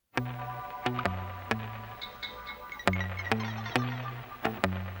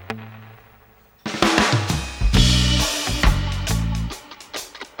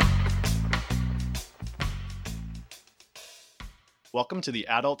Welcome to the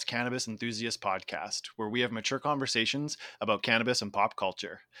Adult Cannabis Enthusiast Podcast, where we have mature conversations about cannabis and pop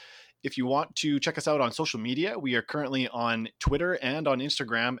culture. If you want to check us out on social media, we are currently on Twitter and on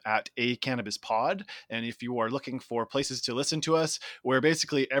Instagram at @acannabispod. And if you are looking for places to listen to us, we're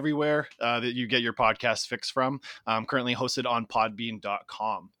basically everywhere that you get your podcast fix from. Currently hosted on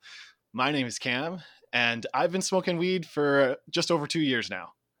podbean.com. My name is Cam, and I've been smoking weed for just over 2 years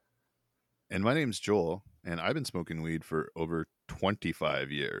now. And my name's Joel, and I've been smoking weed for over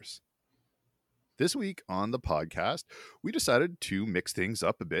 25 years. This week on the podcast, we decided to mix things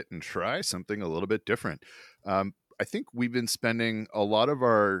up a bit and try something a little bit different. I think we've been spending a lot of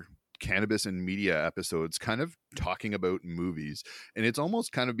our cannabis and media episodes kind of talking about movies, and it's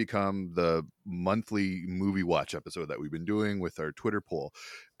almost kind of become the monthly movie watch episode that we've been doing with our Twitter poll.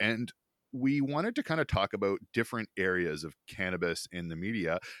 And we wanted to kind of talk about different areas of cannabis in the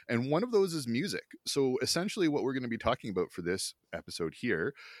media, and one of those is music. So essentially what we're going to be talking about for this episode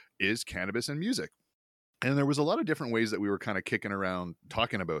here is cannabis and music. And there was a lot of different ways that we were kind of kicking around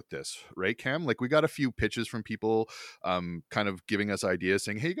talking about this, right, Cam? Like, we got a few pitches from people kind of giving us ideas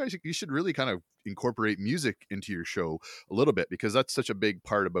saying, hey guys, you should really kind of incorporate music into your show a little bit, because that's such a big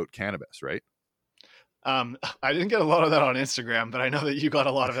part about cannabis, right? I didn't get a lot of that on Instagram, but I know that you got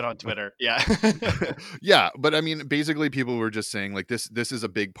a lot of it on Twitter. Yeah. Yeah, but I mean, basically people were just saying like this is a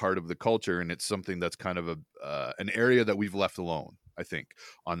big part of the culture, and it's something that's kind of an area that we've left alone, I think,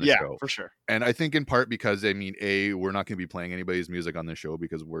 on the show. For sure. And I think in part because, I mean, we're not going to be playing anybody's music on the show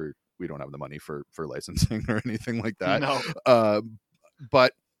because we don't have the money for licensing or anything like that. No.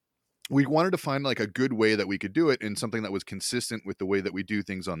 But we wanted to find like a good way that we could do it, and something that was consistent with the way that we do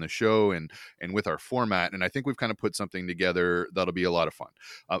things on the show and with our format. And I think we've kind of put something together that'll be a lot of fun.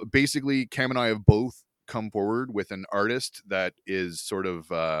 Basically, Cam and I have both come forward with an artist that is sort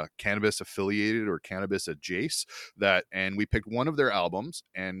of cannabis affiliated or cannabis adjacent, and we picked one of their albums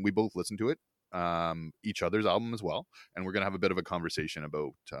and we both listened to it, each other's album as well, and we're gonna have a bit of a conversation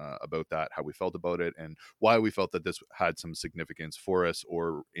about that, how we felt about it, and why we felt that this had some significance for us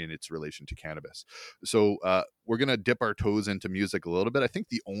or in its relation to cannabis. So we're gonna dip our toes into music a little bit. I think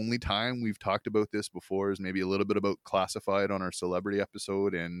the only time we've talked about this before is maybe a little bit about Classified on our celebrity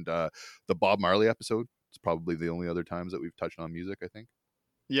episode, and the Bob Marley episode. It's probably the only other times that we've touched on music, I think.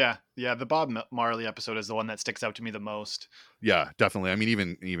 Yeah. The Bob Marley episode is the one that sticks out to me the most. Yeah, definitely. I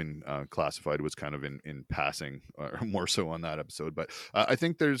mean, even Classified was kind of in passing, or more so on that episode. But I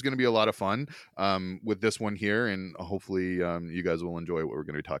think there's going to be a lot of fun with this one here, and hopefully you guys will enjoy what we're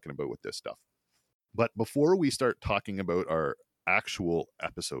going to be talking about with this stuff. But before we start talking about our actual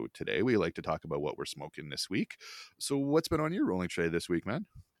episode today, we like to talk about what we're smoking this week. So what's been on your rolling tray this week, man?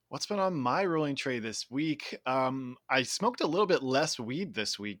 What's been on my rolling tray this week? I smoked a little bit less weed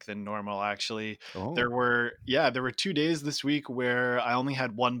this week than normal, actually. Oh. There were 2 days this week where I only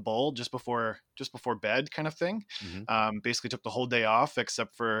had one bowl just before bed, kind of thing. Mm-hmm. Basically took the whole day off,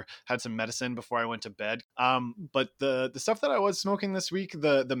 except for had some medicine before I went to bed. But the stuff that I was smoking this week,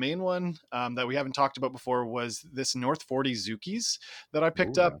 the main one that we haven't talked about before was this North 40 Zookies that I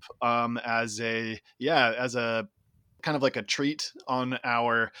picked up as a kind of like a treat on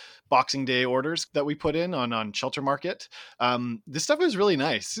our Boxing Day orders that we put in on Shelter Market. This stuff is really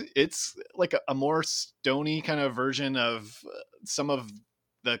nice. It's like a more stony kind of version of some of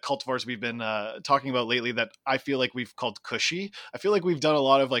the cultivars we've been talking about lately that I feel like we've called cushy. I feel like we've done a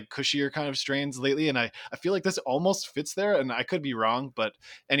lot of like cushier kind of strains lately, and I feel like this almost fits there, and I could be wrong, but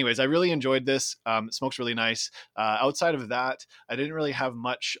anyways, I really enjoyed this. It smokes really nice. Outside of that, I didn't really have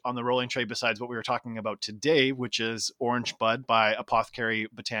much on the rolling tray besides what we were talking about today, which is Orange Bud by Apothecary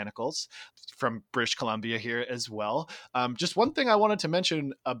Botanicals from British Columbia here as well. Just one thing I wanted to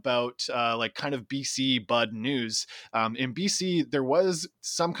mention about like kind of BC bud news. In BC, there was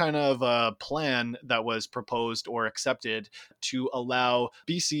some kind of plan that was proposed or accepted to allow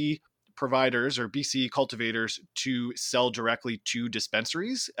BC providers or BC cultivators to sell directly to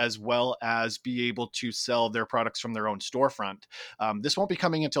dispensaries, as well as be able to sell their products from their own storefront. This won't be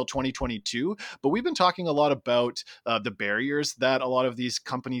coming until 2022, but we've been talking a lot about the barriers that a lot of these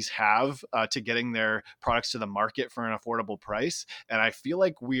companies have to getting their products to the market for an affordable price. And I feel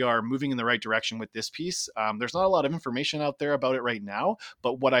like we are moving in the right direction with this piece. There's not a lot of information out there about it right now,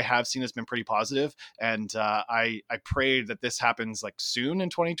 but what I have seen has been pretty positive. And I pray that this happens like soon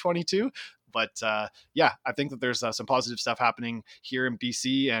in 2022. But yeah, I think that there's some positive stuff happening here in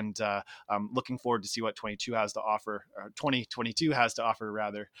BC, and I'm looking forward to see what 2022 has to offer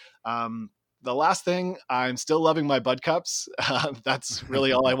rather. the last thing, I'm still loving my bud cups. That's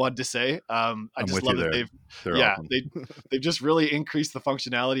really all I wanted to say. I I'm just with you love that there. They're yeah, awesome. they've just really increased the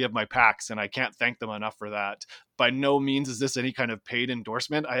functionality of my packs, and I can't thank them enough for that. By no means is this any kind of paid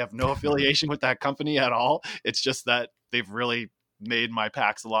endorsement. I have no affiliation with that company at all. It's just that they've really made my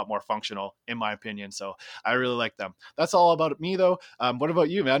packs a lot more functional, in my opinion. So I really like them. That's all about me, though. What about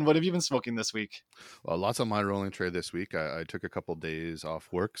you, man? What have you been smoking this week? Well, lots on my rolling tray this week. I took a couple days off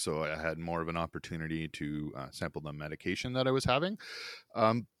work, so I had more of an opportunity to sample the medication that I was having.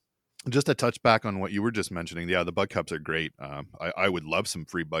 Um, just to touch back on what you were just mentioning, yeah, the bud cups are great. I would love some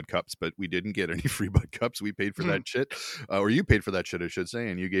free bud cups, but we didn't get any free bud cups. We paid for that shit, or you paid for that shit, I should say,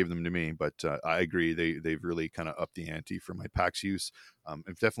 and you gave them to me. But I agree, they've really kind of upped the ante for my PAX use.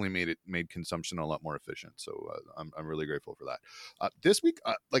 It's definitely made consumption a lot more efficient. So I'm really grateful for that. This week,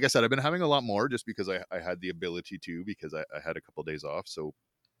 like I said, I've been having a lot more just because I had the ability to, because I had a couple days off. So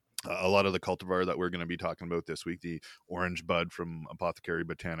a lot of the cultivar that we're going to be talking about this week, the orange bud from Apothecary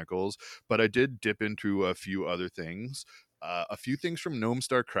Botanicals, but I did dip into a few other things. A few things from Gnome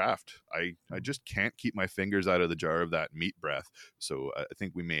Star Craft. I just can't keep my fingers out of the jar of that meat breath. So I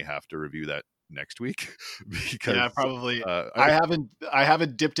think we may have to review that next week because Yeah, probably. I I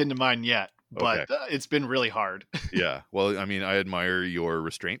haven't dipped into mine yet, but okay. it's been really hard. Yeah, well, I mean, I admire your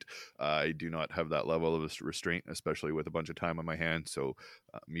restraint. I do not have that level of restraint, especially with a bunch of time on my hands. So,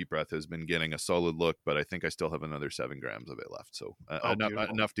 meat breath has been getting a solid look, but I think I still have another 7 grams of it left. So, Oh, beautiful.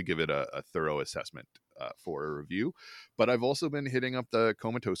 enough to give it a thorough assessment for a review. But I've also been hitting up the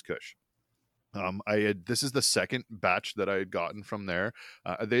Comatose Kush. This is the second batch that I had gotten from there.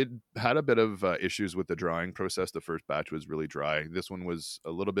 They'd had a bit of issues with the drying process. The first batch was really dry. This one was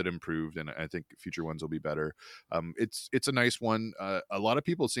a little bit improved, and I think future ones will be better. It's a nice one. A lot of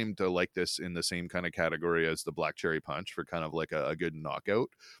people seem to like this in the same kind of category as the Black Cherry Punch for kind of like a good knockout.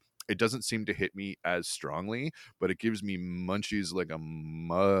 It doesn't seem to hit me as strongly, but it gives me munchies like a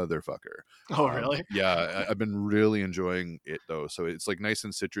motherfucker. Oh, really? Yeah, I've been really enjoying it though. So it's like nice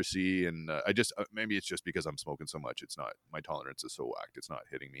and citrusy, and I just maybe it's just because I'm smoking so much. It's not, my tolerance is so whacked. It's not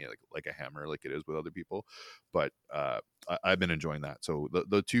hitting me like a hammer like it is with other people. But I've been enjoying that. So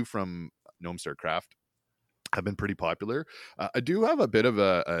the two from Gnome Star Craft have been pretty popular. I do have a bit of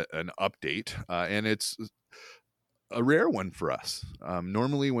an update, and it's a rare one for us.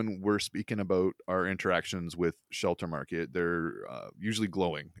 Normally, when we're speaking about our interactions with Shelter Market, they're usually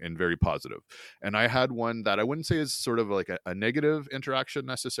glowing and very positive. And I had one that I wouldn't say is sort of like a negative interaction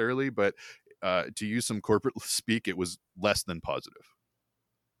necessarily, but to use some corporate speak, it was less than positive.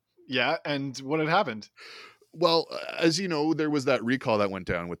 Yeah, and what had happened? Well, as you know, there was that recall that went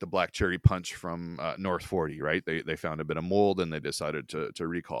down with the Black Cherry Punch from North 40, right? They found a bit of mold and they decided to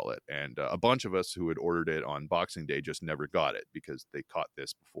recall it. And a bunch of us who had ordered it on Boxing Day just never got it because they caught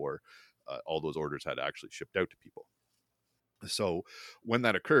this before all those orders had actually shipped out to people. So when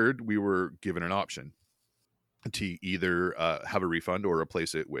that occurred, we were given an option to either have a refund or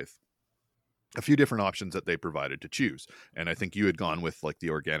replace it with a few different options that they provided to choose. And I think you had gone with like the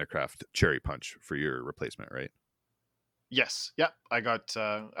Organic Craft Cherry Punch for your replacement, right? Yes. Yep.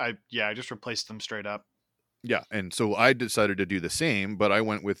 I just replaced them straight up. Yeah, and so I decided to do the same, but I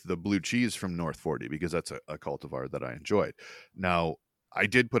went with the blue cheese from North 40 because that's a cultivar that I enjoyed. Now, I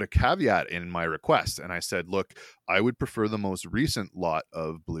did put a caveat in my request, and I said, look, I would prefer the most recent lot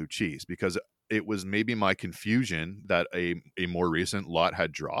of blue cheese because it was maybe my confusion that a more recent lot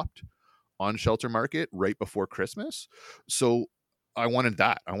had dropped on Shelter Market right before Christmas. So I wanted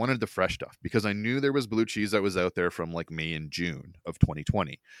that. I wanted the fresh stuff because I knew there was blue cheese that was out there from like May and June of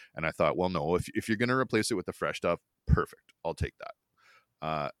 2020. And I thought, well, no, if you're going to replace it with the fresh stuff, perfect. I'll take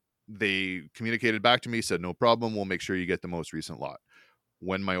that. They communicated back to me, said, no problem. We'll make sure you get the most recent lot.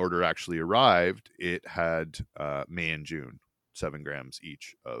 When my order actually arrived, it had May and June, 7 grams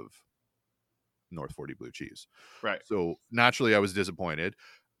each of North 40 blue cheese. Right. So naturally, I was disappointed.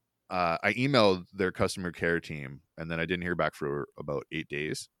 I emailed their customer care team, and then I didn't hear back for about 8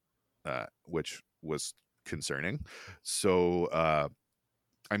 days, which was concerning. So I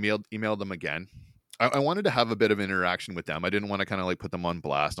emailed them again. I wanted to have a bit of interaction with them. I didn't want to kind of like put them on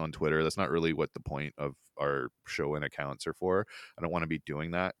blast on Twitter. That's not really what the point of our show and accounts are for. I don't want to be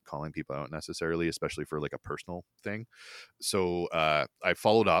doing that, calling people out necessarily, especially for like a personal thing. So I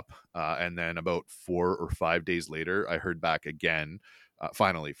followed up, and then about 4 or 5 days later, I heard back again.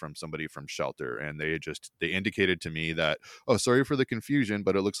 Finally from somebody from Shelter, and they indicated to me that, oh, sorry for the confusion,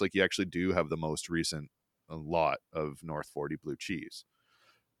 but it looks like you actually do have the most recent lot of North 40 blue cheese,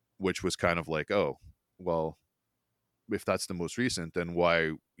 which was kind of like, oh, well, if that's the most recent, then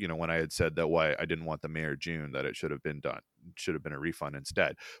why, when I had said that why I didn't want the May or June, that it should have been a refund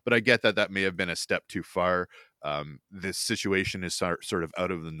instead. But I get that may have been a step too far. This situation is sort of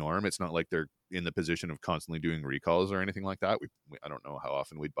out of the norm. It's not like they're in the position of constantly doing recalls or anything like that. I don't know how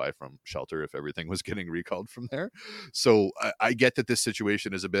often we'd buy from Shelter if everything was getting recalled from there. So I get that this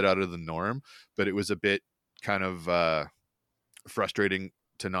situation is a bit out of the norm, but it was a bit kind of frustrating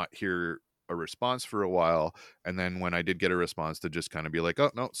to not hear a response for a while, and then when I did get a response, to just kind of be like,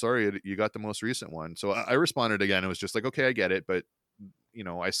 oh no, sorry, you got the most recent one. So I responded again. It was just like, okay, I get it, but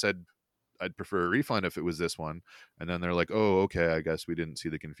I said I'd prefer a refund if it was this one. And then they're like, oh, okay, I guess we didn't see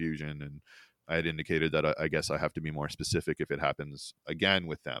the confusion. And I had indicated that I guess I have to be more specific if it happens again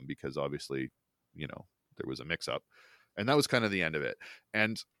with them, because obviously, there was a mix up. And that was kind of the end of it.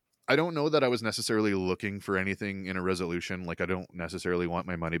 And I don't know that I was necessarily looking for anything in a resolution. Like, I don't necessarily want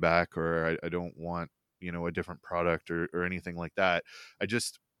my money back, or I don't want, a different product or anything like that.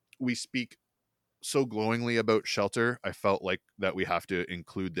 We speak so glowingly about Shelter. I felt like that we have to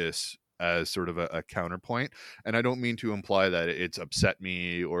include this as sort of a counterpoint. And I don't mean to imply that it's upset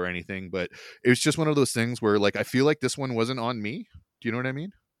me or anything, but it's just one of those things where, like, I feel like this one wasn't on me. Do you know what I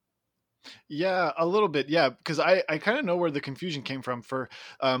mean? Yeah, a little bit. Yeah, because I kind of know where the confusion came from for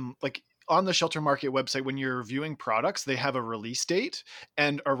like on the Shelter Market website, when you're viewing products, they have a release date.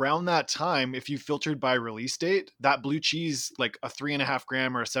 And around that time, if you filtered by release date, that blue cheese, like a 3.5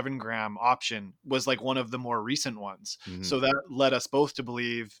 gram or a 7 gram option, was like one of the more recent ones. Mm-hmm. So that led us both to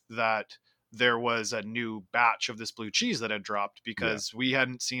believe that there was a new batch of this blue cheese that had dropped, because we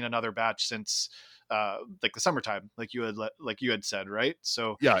hadn't seen another batch since like the summertime, like you had said, right?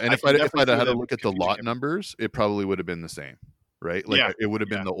 So yeah, and I if can I'd definitely had see to the look at the confusion lot came from. numbers, it probably would have been the same, right? Like, Yeah, it would have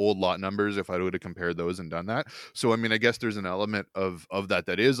been yeah, the old lot numbers if I would have compared those and done that. So I mean, I guess there's an element of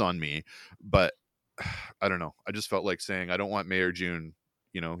that is on me, but I don't know. I just felt like saying I don't want May or June.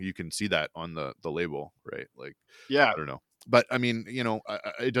 You can see that on the label, right? Like, yeah. I don't know. But I mean,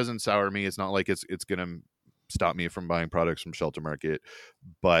 it doesn't sour me. It's not like it's gonna stop me from buying products from Shelter Market,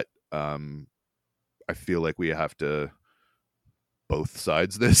 but I feel like we have to both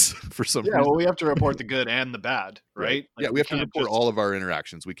sides this for some Yeah, reason. well, we have to report the good and the bad, Right. right? Yeah, Like we we have to can't report just. all of our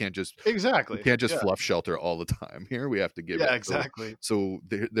interactions. We can't just Exactly. Yeah, fluff Shelter all the time here. We have to give it. yeah, exactly. So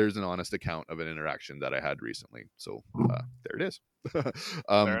there's an honest account of an interaction that I had recently. So there it is. Fair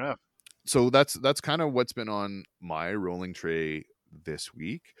um, enough. so that's kind of what's been on my rolling tray this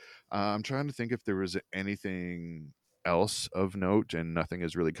week. I'm trying to think if there was anything else of note, and nothing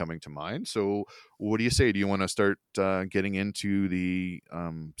is really coming to mind. So what do you say? Do you want to start getting into the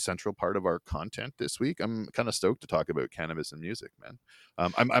central part of our content this week? I'm kind of stoked to talk about cannabis and music, man.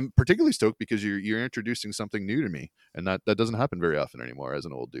 I'm particularly stoked because you're introducing something new to me, and that doesn't happen very often anymore as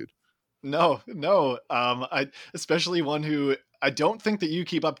an old dude. No, no. I especially one who I don't think that you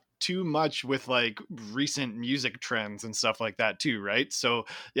keep up too much with, like recent music trends and stuff like that too, right? So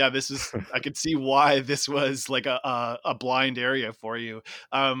yeah, I could see why this was like a blind area for you.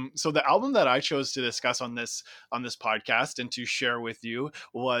 So the album that I chose to discuss on this podcast and to share with you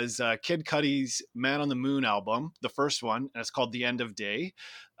was Kid Cudi's Man on the Moon album, the first one, and it's called The End of Day.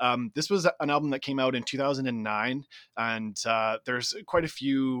 This was an album that came out in 2009, and there's quite a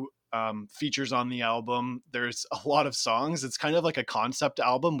few features on the album. There's a lot of songs. It's kind of like a concept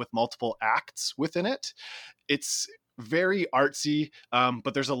album with multiple acts within it. It's very artsy,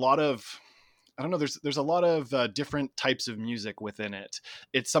 but there's a lot of, I don't know. There's a lot of different types of music within it.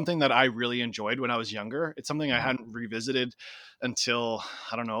 It's something that I really enjoyed when I was younger. It's something I hadn't revisited until,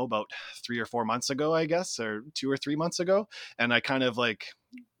 I don't know, about 3 or 4 months ago, I guess, or 2 or 3 months ago. And I kind of like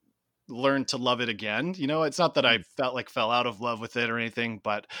learned to love it again. It's not that I fell out of love with it or anything,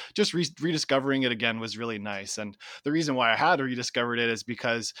 but just rediscovering it again was really nice. And the reason why I had rediscovered it is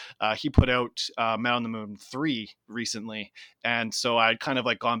because he put out Man on the Moon 3 recently. And so I'd kind of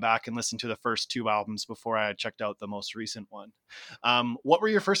like gone back and listened to the first two albums before I had checked out the most recent one. What were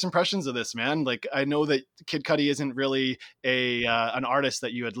your first impressions of this, man? Like, I know that Kid Cudi isn't really an artist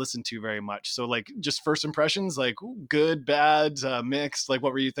that you had listened to very much. So like, just first impressions, like good, bad, mixed, like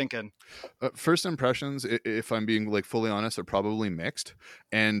what were you thinking? First impressions, if I'm being like fully honest, are probably mixed,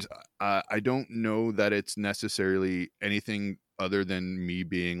 and I don't know that it's necessarily anything other than me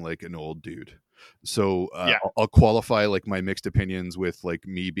being like an old dude. So Yeah. I'll qualify like my mixed opinions with like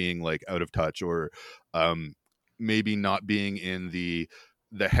me being like out of touch, or maybe not being in the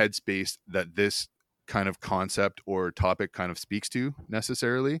headspace that this kind of concept or topic kind of speaks to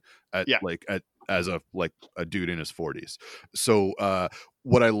necessarily at Yeah. like at as a dude in his 40s. So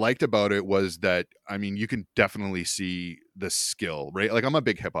what I liked about it was that, I mean, you can definitely see the skill, right? Like I'm a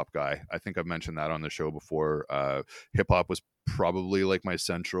big hip hop guy. I think I've mentioned that on the show before. Hip hop was probably like my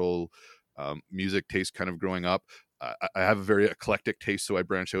central music taste kind of growing up. I have a very eclectic taste, so I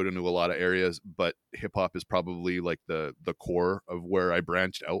branch out into a lot of areas, but hip hop is probably like the core of where I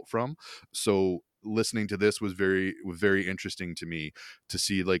branched out from. So listening to this was very interesting to me, to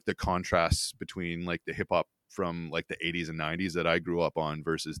see like the contrasts between like the hip hop from like the 80s and 90s that I grew up on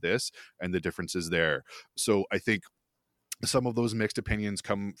versus this, and the differences there. So I think some of those mixed opinions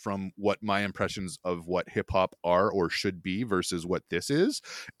come from what my impressions of what hip hop are or should be versus what this is.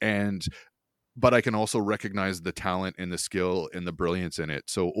 And but I can also recognize the talent and the skill and the brilliance in it.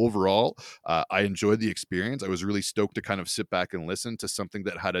 So overall, I enjoyed the experience. I was really stoked to kind of sit back and listen to something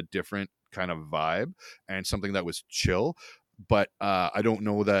that had a different kind of vibe and something that was chill. But I don't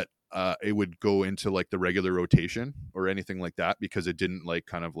know that it would go into like the regular rotation or anything like that, because it didn't like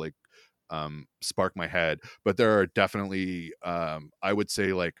kind of like spark my head. But there are definitely I would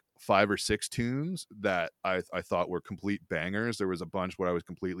say like 5 or 6 tunes that I thought were complete bangers. There was a bunch where I was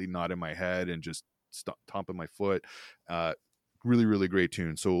completely not in my head and just stomping my foot. Really great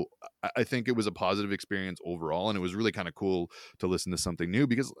tune. So I think it was a positive experience overall, and it was really kind of cool to listen to something new,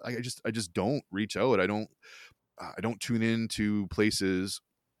 because I just don't reach out. I don't tune into places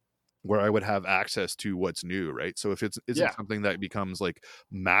where I would have access to what's new, right? So if it isn't Yeah. something that becomes like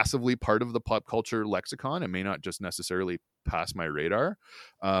massively part of the pop culture lexicon, it may not just necessarily pass my radar.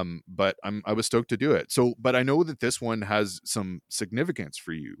 But I was stoked to do it. So, but I know that this one has some significance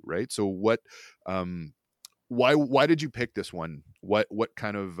for you, right? So um, why did you pick this one? What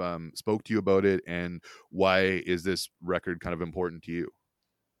kind of spoke to you about it, and why is this record kind of important to you?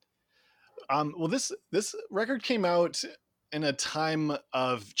 Well, this record came out in a time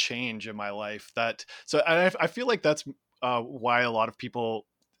of change in my life. I feel like that's why a lot of people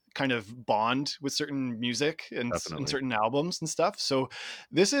kind of bond with certain music and Definitely. certain albums and stuff. So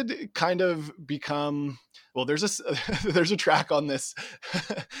this had kind of become, well, there's a track on this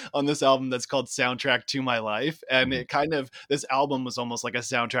on this album that's called Soundtrack to My Life, and Mhm. it kind of, this album was almost like a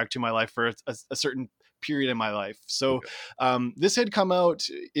soundtrack to my life for a certain period in my life. So Okay. this had come out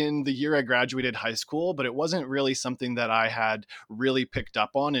in the year I graduated high school, but it wasn't really something that I had really picked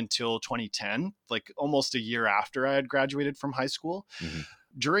up on until 2010, like almost a year after I had graduated from high school. Mhm.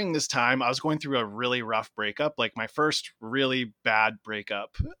 During this time, I was going through a really rough breakup, like my first really bad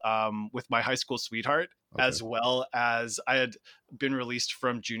breakup with my high school sweetheart, Okay. as well as I had been released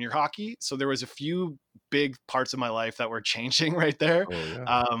from junior hockey. So there was a few big parts of my life that were changing right there. Oh yeah.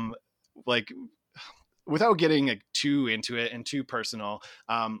 Um, like without getting like, too into it and too personal,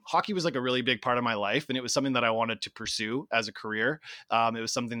 hockey was like a really big part of my life, and it was something that I wanted to pursue as a career. It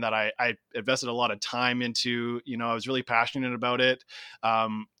was something that I invested a lot of time into. You know, I was really passionate about it.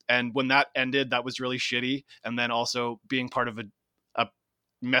 And when that ended, that was really shitty. And then also being part of a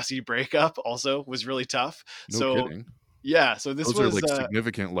messy breakup also was really tough. No So kidding. yeah, so this Those are was like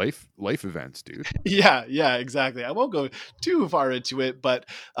significant life events, dude. yeah, exactly. I won't go too far into it, but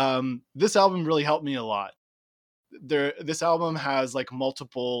this album really helped me a lot. This album has like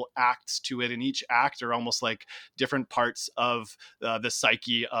multiple acts to it, and each act are almost like different parts of the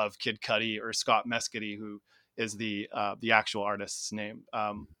psyche of Kid Cudi, or Scott Mescudi, who is the actual artist's name.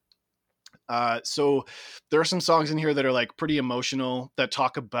 So there are some songs in here that are like pretty emotional, that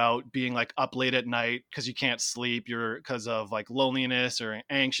talk about being like up late at night because you can't sleep, you're because of like loneliness or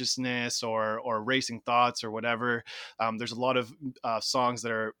anxiousness or racing thoughts or whatever. There's a lot of songs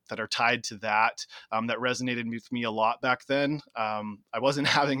that are tied to that, that resonated with me a lot back then. I wasn't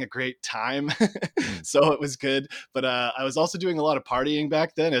having a great time, Mm, so it was good, but I was also doing a lot of partying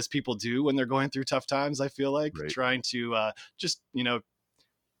back then, as people do when they're going through tough times. I feel like right. trying to just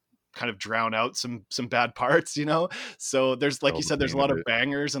kind of drown out some bad parts, you know. So there's, like All you the said, there's a pain of lot of it.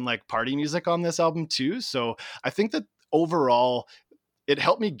 bangers and like party music on this album too. So I think that overall it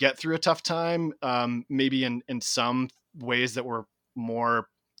helped me get through a tough time, maybe in some ways that were more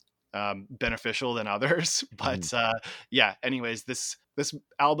beneficial than others. Mhm. But yeah, anyways, this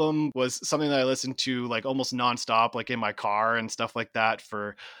album was something that I listened to like almost nonstop, like in my car and stuff like that,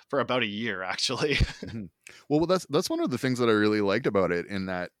 for about a year actually. Mhm. Well, that's one of the things that I really liked about it, in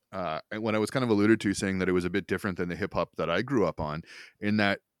that and when I was kind of alluded to saying that it was a bit different than the hip hop that I grew up on, in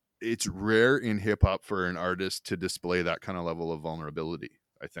that it's rare in hip hop for an artist to display that kind of level of vulnerability,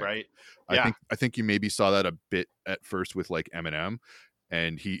 I think. Right. I Yeah. think I think you maybe saw that a bit at first with like Eminem,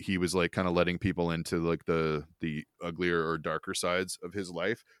 and he was like kind of letting people into like the uglier or darker sides of his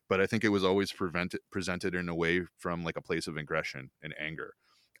life, but I think it was always presented in a way from like a place of aggression and anger.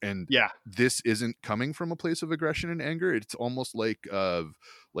 And Yeah. this isn't coming from a place of aggression and anger. It's almost like of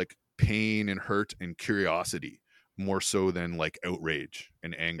like pain and hurt and curiosity, more so than like outrage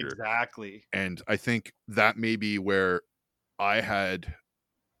and anger. Exactly. And I think that may be where I had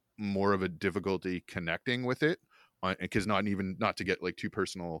more of a difficulty connecting with it, because not to get like too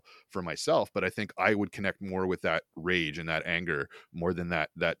personal for myself, but I think I would connect more with that rage and that anger more than that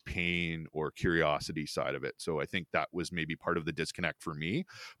pain or curiosity side of it. So I think that was maybe part of the disconnect for me,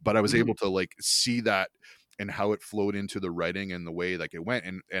 but I was Mhm. able to like see that and how it flowed into the writing and the way like it went,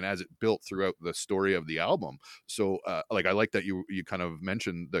 and as it built throughout the story of the album. So like I like that you kind of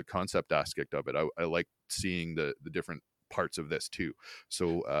mentioned the concept aspect of it. I like seeing the different parts of this too.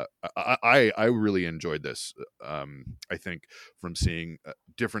 So I really enjoyed this. I think from seeing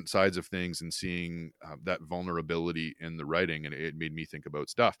different sides of things and seeing that vulnerability in the writing, and it made me think about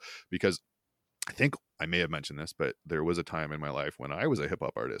stuff, because I think I may have mentioned this, but there was a time in my life when I was a hip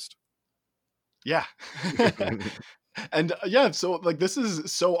hop artist. Yeah. And yeah, so like this is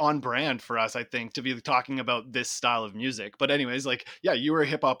so on brand for us, I think, to be talking about this style of music. But anyways, like yeah, you were a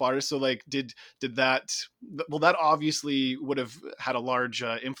hip hop artist, so like did that, well, that obviously would have had a large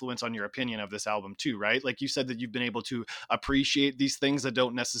influence on your opinion of this album too, right? Like you said that you've been able to appreciate these things that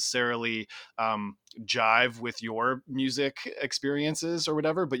don't necessarily jive with your music experiences or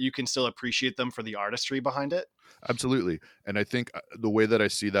whatever, but you can still appreciate them for the artistry behind it. Absolutely. And I think the way that I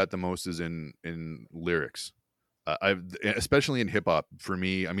see that the most is in lyrics. I've especially in hip hop for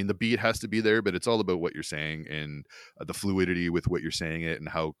me. I mean, the beat has to be there, but it's all about what you're saying and the fluidity with what you're saying it and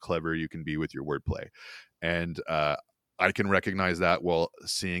how clever you can be with your wordplay. And I can recognize that while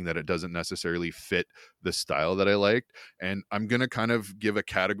seeing that it doesn't necessarily fit the style that I liked. And I'm gonna kind of give a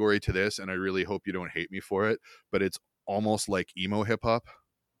category to this, and I really hope you don't hate me for it, but it's almost like emo hip hop.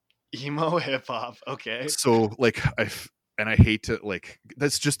 Emo hip hop, okay. So like I hate to like,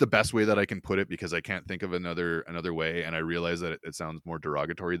 that's just the best way that I can put it, because I can't think of another way, and I realize that it sounds more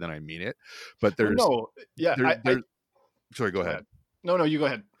derogatory than I mean it. But Well, there's no, yeah, I there sorry, go go ahead. ahead. No, you go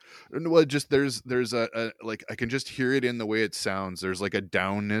ahead. Well, just there's a like, I can just hear it in the way it sounds. There's like a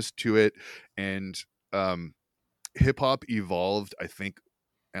downness to it. And um hip hop evolved, I think,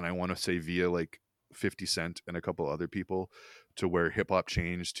 and I want to say via like 50 Cent and a couple other people, to where hip hop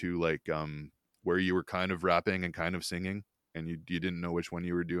changed to like where you were kind of rapping and kind of singing, and you didn't know which one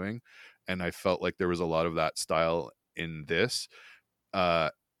you were doing. And I felt like there was a lot of that style in this. Uh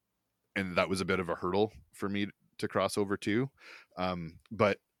and that was a bit of a hurdle for me to cross over to.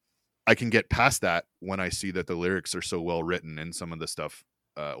 But I can get past that when I see that the lyrics are so well written, and some of the stuff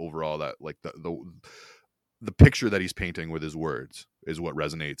overall, that like the picture that he's painting with his words is what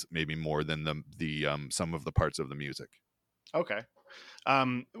resonates maybe more than the some of the parts of the music. Okay.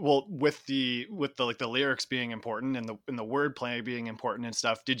 Well, with the like the lyrics being important and the wordplay being important and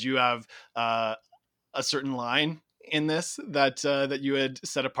stuff, did you have a certain line in this that you had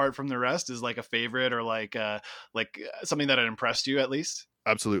set apart from the rest as like a favorite, or like something that had impressed you at least?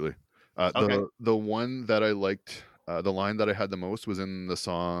 Absolutely. Okay. The one that I liked, the line that I had the most was in the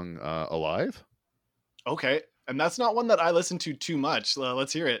song Alive. Okay. And that's not one that I listen to too much.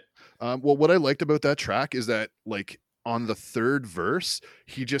 Let's hear it. Well, what I liked about that track is that, like, on the third verse,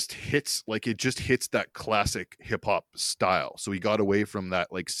 he just hits, like, it just hits that classic hip hop style. So he got away from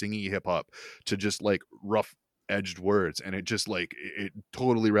that like singy hip hop to just like rough edged words, and it just like it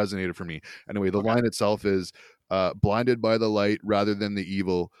totally resonated for me. Anyway, the Okay. line itself is blinded by the light rather than the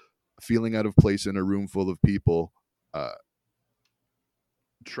evil, feeling out of place in a room full of people. Uh,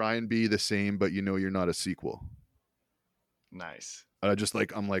 try and be the same, but you know you're not a sequel. Nice. Just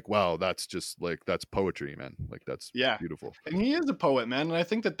like, I'm like, wow, that's just like, that's poetry, man. Like, that's Yeah. beautiful. And he is a poet, man, and I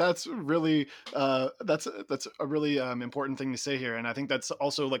think that that's really that's a really important thing to say here, and I think that's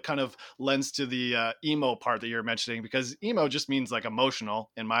also like kind of lends to the emo part that you're mentioning, because emo just means like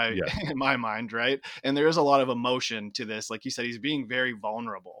emotional in my Yeah. in my mind, right? And there is a lot of emotion to this. Like you said, he's being very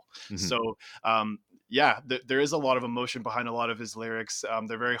vulnerable. Hmm. So yeah, there is a lot of emotion behind a lot of his lyrics.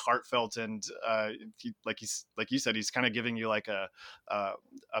 They're very heartfelt, and like you said, he's kind of giving you like uh,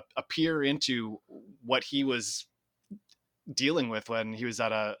 a peer into what he was dealing with when he was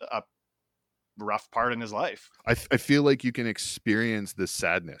at a rough part in his life. I feel like you can experience the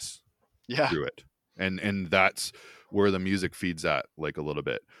sadness Yeah. through it, and that's where the music feeds that like a little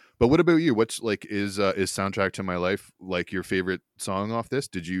bit. But what about you? What's like, is Soundtrack to My Life like your favorite song off this?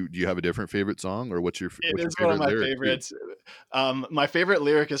 Do you have a different favorite song, or It what's your is one of favorite my lyric too? favorites. My favorite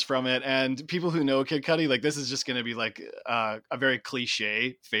lyric is from it, and people who know Kid Cudi, like, this is just going to be like a very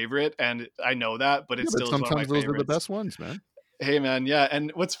cliche favorite, and I know that, but it Yeah, but still is one of my sometimes those are the favorites. best ones, man. Hey man, yeah,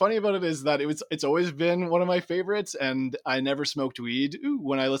 and what's funny about it is that it's always been one of my favorites, and I never smoked weed.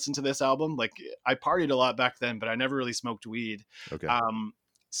 When I listened to this album, like I partied a lot back then, but I never really smoked weed. Okay. Um,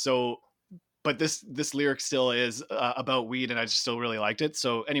 so but this lyric still is about weed, and I just still really liked it.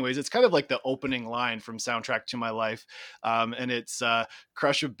 So anyways, it's kind of like the opening line from Soundtrack to My Life, and it's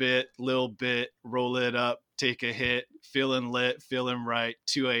crush a bit, little bit, roll it up, take a hit, feeling lit, feeling right,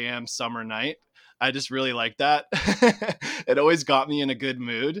 2 a.m. summer night. I just really like that. It always got me in a good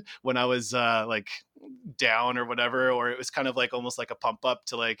mood when I was like down or whatever, or it was kind of like almost like a pump up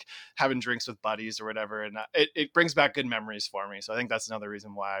to like having drinks with buddies or whatever. And it brings back good memories for me. So I think that's another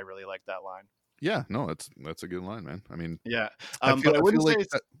reason why I really like that line. Yeah, no, that's a good line, man. I mean, Yeah. but I wouldn't say,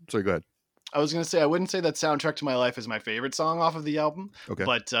 sorry, go ahead. I was going to say, I wouldn't say that Soundtrack to My Life is my favorite song off of the album, Okay.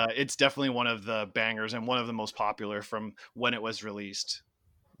 but it's definitely one of the bangers and one of the most popular from when it was released.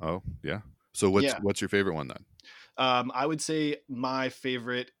 Oh, yeah. So what's your favorite one then? I would say my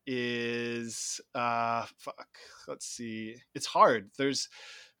favorite is let's see. It's hard. There's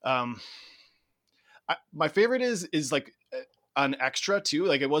my favorite is like an extra too.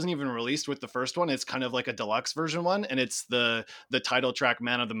 Like it wasn't even released with the first one. It's kind of like a deluxe version one, and it's the title track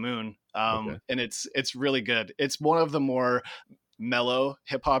 "Man of the Moon." Okay. And it's really good. It's one of the more mellow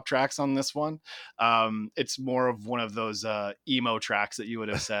hip hop tracks on this one. It's more of one of those emo tracks that you would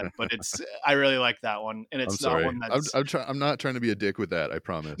have said, but I really like that one, and I'm it's not sorry. one that's. I'm not trying to be a dick with that. I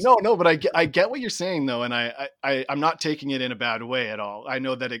promise. No, but I get what you're saying though, and I'm not taking it in a bad way at all. I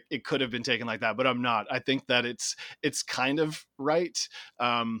know that it could have been taken like that, but I'm not. I think that it's kind of right.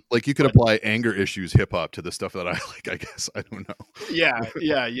 Like you could apply anger issues hip hop to the stuff that I like. I guess I don't know.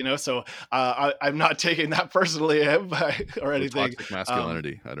 Yeah, you know. So I'm not taking that personally or anything. Toxic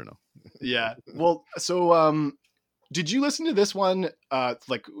masculinity. I don't know. Yeah. Well, so did you listen to this one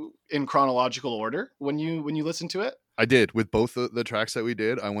like in chronological order when you listened to it? I did with both the tracks that we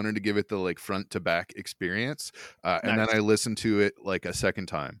did. I wanted to give it the like front to back experience, and then I listened to it like a second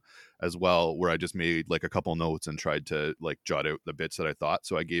time as well, where I just made like a couple notes and tried to like jot out the bits that I thought.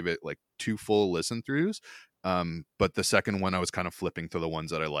 So I gave it like 2 full listen throughs. But the second one I was kind of flipping to the ones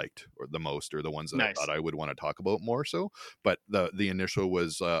that I liked or the most, or the ones that I thought I would want to talk about more so. But the initial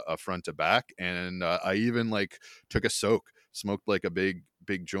was a front to back, and I even like took a soak, smoked like a big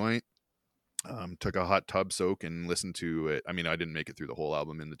joint, took a hot tub soak and listened to it. I mean, I didn't make it through the whole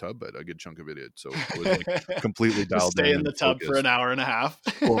album in the tub, but a good chunk of it did. So I was like completely dialed Stay in and the tub focused for an hour and a half.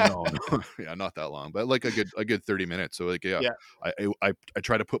 Well, no, yeah, not that long, but like a good 30 minutes. So like, yeah. I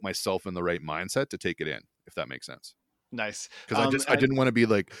try to put myself in the right mindset to take it in, if that makes sense. Nice. Because I didn't want to be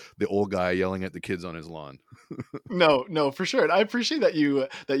like the old guy yelling at the kids on his lawn. No, for sure. And I appreciate that you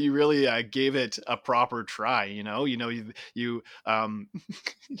really gave it a proper try. You you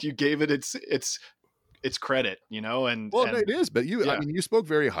gave it its credit. And well, it is, but yeah. I mean, you spoke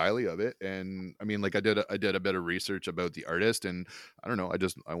very highly of it, and I mean, like I did a bit of research about the artist, and I don't know,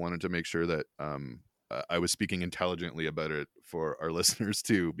 I wanted to make sure that I was speaking intelligently about it for our listeners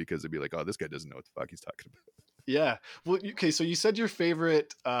too, because they'd be like, oh, this guy doesn't know what the fuck he's talking about. Yeah. Well, okay. So you said your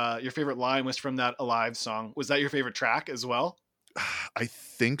favorite line was from that Alive song. Was that your favorite track as well? I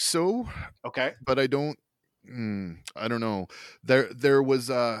think so. Okay. But I don't know. There was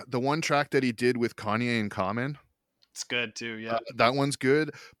the one track that he did with Kanye and Common. It's good too. Yeah. That one's good.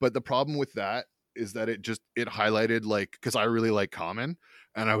 But the problem with that is that it highlighted, like, because I really like Common,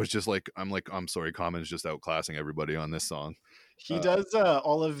 and I was just like, I'm sorry, Common's just outclassing everybody on this song. He does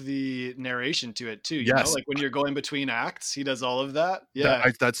all of the narration to it too. You know, like when you're going between acts, he does all of that. Yeah,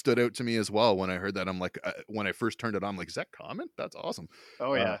 that stood out to me as well when I heard that. I'm like, when I first turned it on, I'm like, is that Common? That's awesome.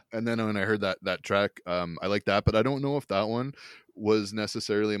 Oh yeah. And then when I heard that track, I like that, but I don't know if that one was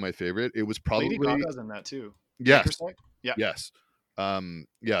necessarily my favorite. It was probably Lady Gaga's in that too. Yes. Yeah. Yes.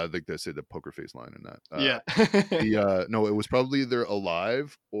 Yeah, I think they say the poker face line in that. Yeah. No, it was probably either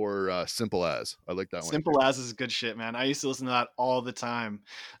Alive or Simple As. I like that one. Simple As is good shit, man. I used to listen to that all the time.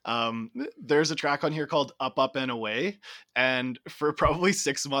 There's a track on here called Up, Up and Away. And for probably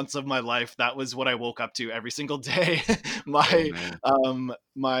 6 months of my life, that was what I woke up to every single day. My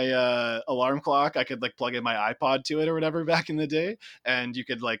alarm clock, I could like plug in my iPod to it or whatever back in the day. And you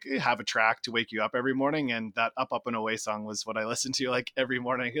could like have a track to wake you up every morning. And that Up, Up and Away song was what I listened to like every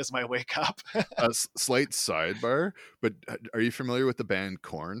morning as my wake up. Slight sidebar, but are you familiar with the band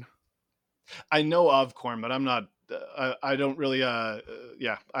Korn? I know of Korn, but I'm not. I don't really. I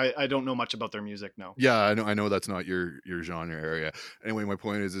don't know much about their music. No. Yeah, I know that's not your genre area. Anyway, my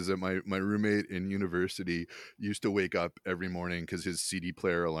point is that my roommate in university used to wake up every morning because his CD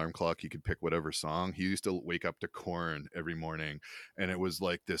player alarm clock, he could pick whatever song. He used to wake up to Korn every morning, and it was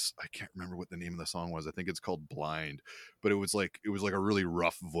like this. I can't remember what the name of the song was. I think it's called Blind, but it was like a really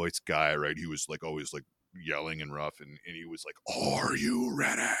rough voice guy, right? He was like always like yelling and rough, and he was like, "Are you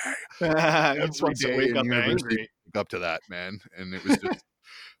ready?" He just wants to wake up angry. Up to that, man, and it was just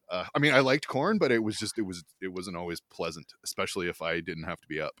I mean, I liked corn, but it wasn't always pleasant, especially if I didn't have to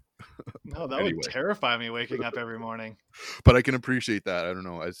be up. No, that would Anyway, terrify me waking up every morning. but I can appreciate that. I don't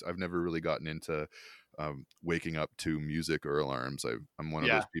know. I've never really gotten into waking up to music or alarms. I'm one of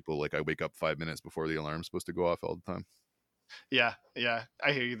those Yeah. people, like, I wake up 5 minutes before the alarm's supposed to go off all the time. Yeah, yeah,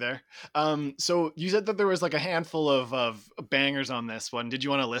 I hear you there. So you said that there was like a handful of bangers on this one. Did you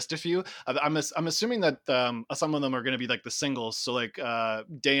want to list a few? I'm assuming that some of them are going to be like the singles. So like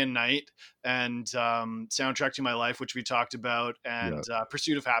Day and Night and Soundtrack to My Life, which we talked about, Yeah. and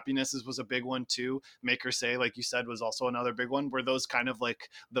Pursuit of Happiness was a big one too. Make Her Say, like you said, was also another big one. Were those kind of like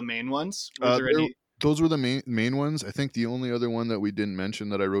the main ones? Was there any? Those were the main ones. I think the only other one that we didn't mention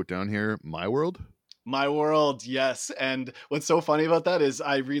that I wrote down here, My World. My World, yes. And what's so funny about that is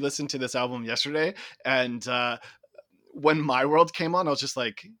I re-listened to this album yesterday, and when My World came on, I was just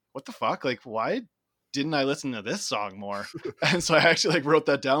like, what the fuck? Like, why didn't I listen to this song more? And so I actually like wrote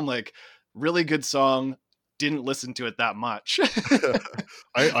that down, like, really good song. Didn't listen to it that much.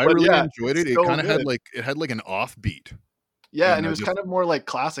 I But really yeah, enjoyed it's it. It so kind of had good. like an offbeat, Yeah, and and it was kind of more like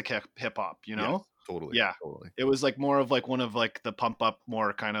classic hip hop, you yes, know? totally, Yeah. totally. It was like more of like one of like the pump up,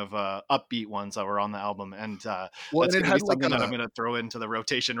 more kind of upbeat ones that were on the album. And Well, that's and it going to be had like something that I'm a going to throw into the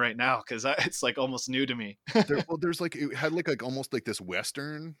rotation right now because it's like almost new to me. there's like, it had like almost like this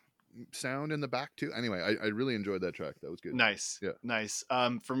Western sound in the back too. Anyway, I really enjoyed that track. That was good. Nice. Yeah. Nice.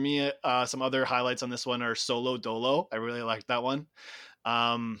 For me, some other highlights on this one are Solo Dolo. I really like that one.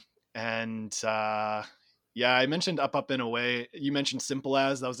 Um, and yeah, I mentioned Up and Away. You mentioned Simple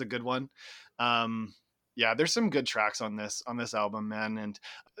As. That was a good one. Um, yeah, there's some good tracks on this album, man. And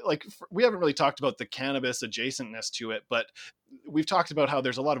like we haven't really talked about the cannabis adjacentness to it, but we've talked about how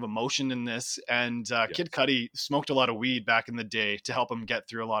there's a lot of emotion in this. And Kid Yes. Cudi smoked a lot of weed back in the day to help him get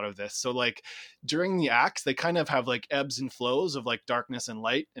through a lot of this. So like during the acts, they kind of have like ebbs and flows of like darkness and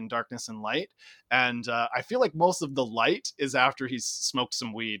light and darkness and light. And I feel like most of the light is after he's smoked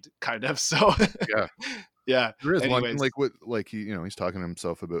some weed, kind of. So Yeah. yeah. There is one thing, Anyways, like, what, like, he's talking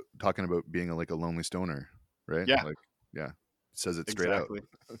about being like a lonely stoner, right? yeah, Like, yeah, says it straight out. exactly.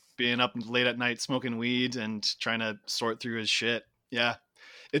 Being up late at night smoking weed and trying to sort through his shit. Yeah.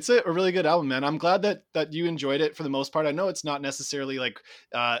 It's a really good album, man. I'm glad that you enjoyed it for the most part. I know it's not necessarily like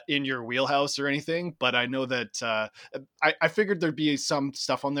in your wheelhouse or anything, but I know that I figured there'd be some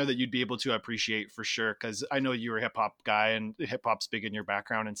stuff on there that you'd be able to appreciate for sure. Because I know you're a hip hop guy and hip hop's big in your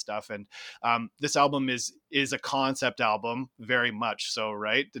background and stuff. And this album is a concept album, very much so,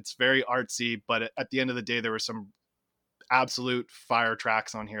 right? It's very artsy, but at the end of the day, there were some absolute fire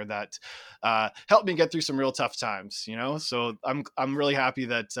tracks on here that helped me get through some real tough times, you know. So I'm really happy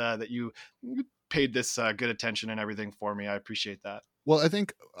that you paid this good attention and everything for me. I appreciate that. Well, I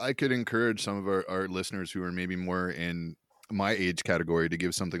think I could encourage some of our listeners who are maybe more in my age category to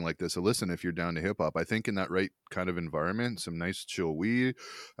give something like this a listen if you're down to hip hop. I think in that right kind of environment, some nice chill weed,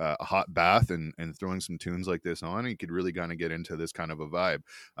 a hot bath, and throwing some tunes like this on, you could really kind of get into this kind of a vibe,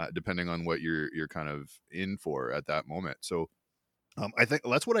 depending on what you're kind of in for at that moment. So I think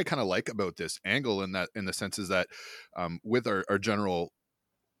that's what I kind of like about this angle, in the sense is that with our general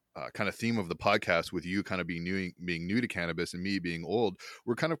kind of theme of the podcast, with you kind of being new to cannabis and me being old,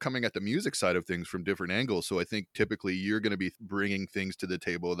 we're kind of coming at the music side of things from different angles. So I think typically you're going to be bringing things to the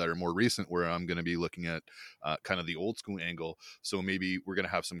table that are more recent, where I'm going to be looking at kind of the old school angle. So maybe we're going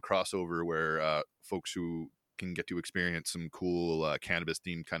to have some crossover where folks who can get to experience some cool cannabis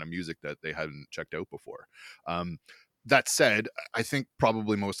themed kind of music that they hadn't checked out before. That said, I think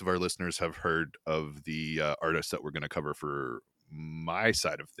probably most of our listeners have heard of the artists that we're going to cover for my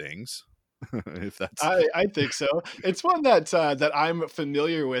side of things. If that's I think so. It's one that I'm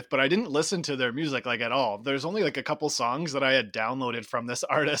familiar with, but I didn't listen to their music like at all. There's only like a couple songs that I had downloaded from this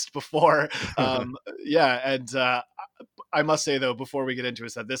artist before. Yeah, and I must say though, before we get into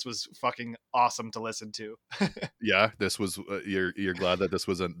it, that this was fucking awesome to listen to. yeah, this was you're glad that this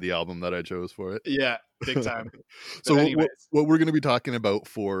wasn't the album that I chose for it. Yeah, big time. So But anyways, what we're going to be talking about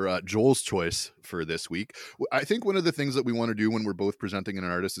for Joel's choice for this week, I think one of the things that we want to do when we're both presenting an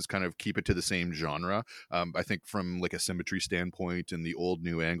artist is kind of keep it to the same genre. I think from like a symmetry standpoint and the old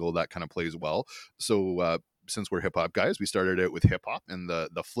new angle, that kind of plays well. So since we're hip hop guys, we started out with hip hop, and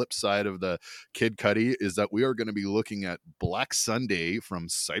the flip side of the Kid Cudi is that we are going to be looking at Black Sunday from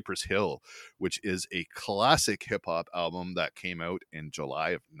Cypress Hill, which is a classic hip hop album that came out in July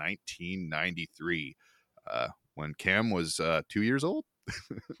of 1993. When Cam was 2 years old.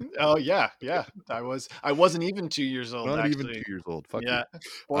 Oh yeah, yeah. I wasn't even 2 years old Not even actually. 2 years old. Fuck you. Yeah,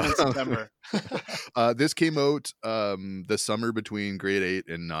 born in September. This came out the summer between grade 8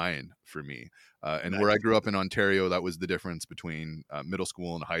 and 9 for me. And where I Nice. grew up in Ontario, that was the difference between middle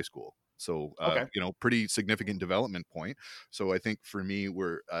school and high school. So, Okay. pretty significant development point. So I think for me,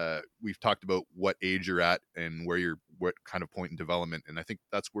 we've talked about what age you're at and what kind of point in development. And I think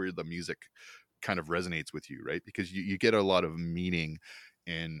that's where the music kind of resonates with you, right? Because you get a lot of meaning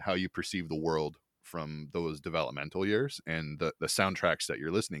in how you perceive the world from those developmental years, and the soundtracks that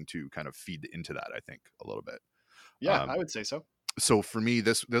you're listening to kind of feed into that, I think, a little bit. Yeah, um, I would say so. so for me,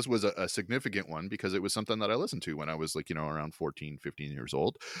 this was a significant one because it was something that I listened to when I was, like, around 14, 15 years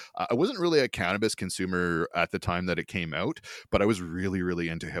old. I wasn't really a cannabis consumer at the time that it came out, but I was really, really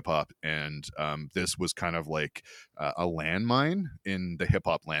into hip hop. And this was kind of like a landmine in the hip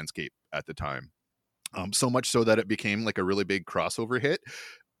hop landscape at the time. So much so that it became like a really big crossover hit.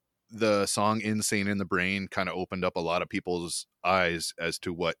 The song "Insane in the Brain" kind of opened up a lot of people's eyes as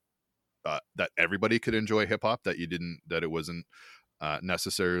to what that everybody could enjoy hip hop, that it wasn't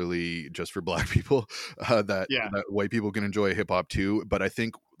necessarily just for black people, Yeah. that white people can enjoy hip hop too. But I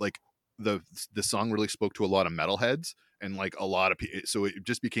think, like, the song really spoke to a lot of metalheads, and like a lot of people, so it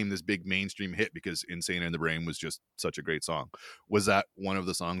just became this big mainstream hit because "Insane in the Brain" was just such a great song. Was that one of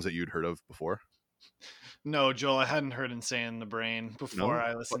the songs that you'd heard of before? No, Joel, I hadn't heard "Insane in the Brain" before No, I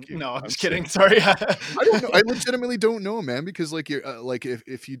fuck listened. you. No, I'm I'm just sick. kidding. Sorry. I don't know. I legitimately don't know, man, because like you're like,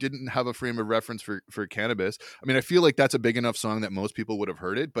 if you didn't have a frame of reference for cannabis, I mean, I feel like that's a big enough song that most people would have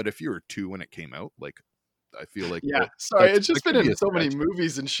heard it. But if you were 2 when it came out, like, I feel like Yeah, sorry, it's that just been could be in a so many stretch.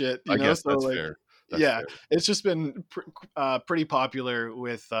 movies and shit, I guess so, that's like, fair. That's yeah, fair. it's just been pretty popular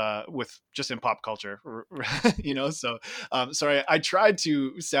with just in pop culture, so, sorry, I tried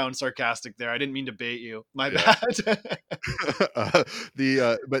to sound sarcastic there, I didn't mean to bait you, my Yeah.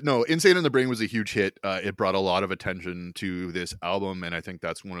 bad. But no, "Insane in the Brain" was a huge hit. It brought a lot of attention to this album, and I think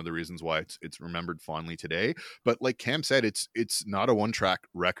that's one of the reasons why it's remembered fondly today. But like Cam said, it's not a one track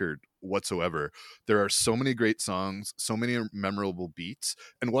record whatsoever. There are so many great songs, so many memorable beats,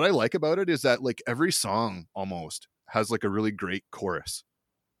 and what I like about it is that, like, every song almost has like a really great chorus.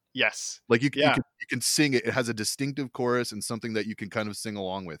 Yes. Like, Yeah. you can sing it. It has a distinctive chorus and something that you can kind of sing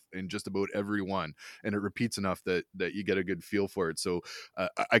along with in just about every one, and it repeats enough that you get a good feel for it. So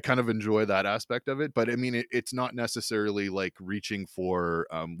I kind of enjoy that aspect of it. But I mean, it's not necessarily like reaching for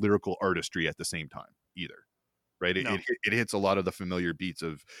lyrical artistry at the same time either, right? No. It hits a lot of the familiar beats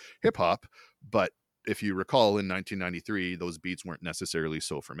of hip hop, but if you recall, in 1993, those beats weren't necessarily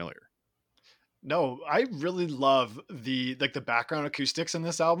so familiar. No, I really love the background acoustics in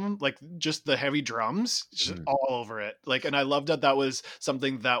this album, like just the heavy drums, just Mhm. all over it. Like, and I loved that was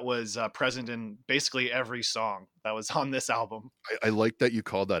something that was present in basically every song that was on this album. I like that you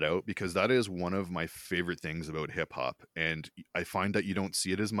called that out because that is one of my favorite things about hip hop. And I find that you don't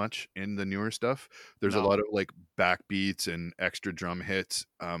see it as much in the newer stuff. There's a No, lot of like backbeats and extra drum hits.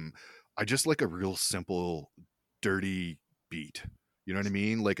 I just like a real simple, dirty beat. You know what I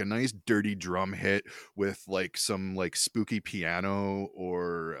mean? Like a nice dirty drum hit with like some like spooky piano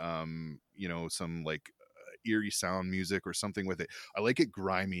or some like eerie sound music or something with it. I like it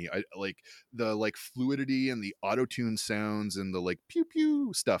grimy. I like the like fluidity and the auto tune sounds and the like pew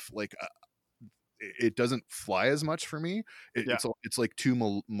pew stuff. Like it doesn't fly as much for me. yeah. It's like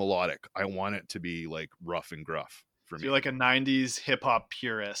too melodic. I want it to be like rough and gruff for So you're me. like a '90s hip hop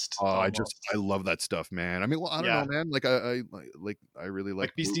purist I almost. love that stuff, man. I mean, well, I don't know, Yeah, man. Like I really like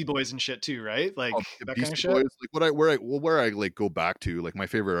like Beastie Boys and shit too, right? Like the that kind of Beastie shit. Boys. Like where I like go back to, like, my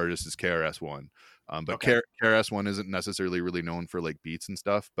favorite artist is KRS-One. But Okay. KRS-One isn't necessarily really known for like beats and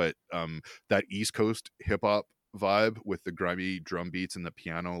stuff, but that East Coast hip hop vibe with the grimy drum beats and the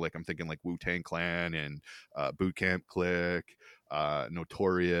piano, like I'm thinking like Wu-Tang Clan and Boot Camp Click,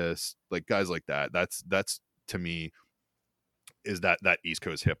 Notorious, like guys like that. That's to me is that East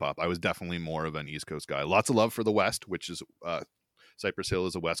Coast hip hop. I was definitely more of an East Coast guy. Lots of love for the West, which is Cypress Hill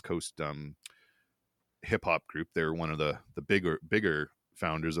is a West Coast hip hop group. They're one of the bigger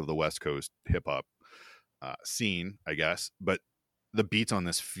founders of the West Coast hip hop scene, I guess. But the beats on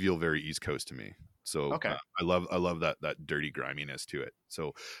this feel very East Coast to me. So Okay. I love that dirty griminess to it.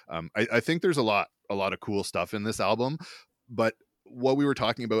 So I think there's a lot of cool stuff in this album. But what we were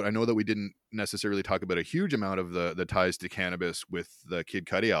talking about, I know that we didn't necessarily talk about a huge amount of the ties to cannabis with the Kid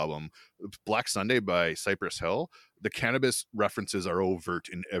Cudi album, Black Sunday by Cypress Hill. The cannabis references are overt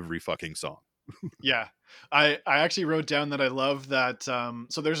in every fucking song. Yeah. I actually wrote down that I love that.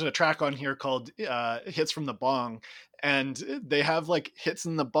 So there's a track on here called Hits from the Bong, and they have like hits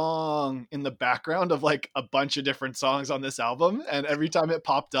in the bong in the background of like a bunch of different songs on this album. And every time it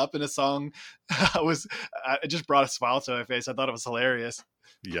popped up in a song, it just brought a smile to my face. I thought it was hilarious.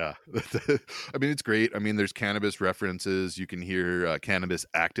 Yeah. I mean, it's great. I mean, there's cannabis references. You can hear cannabis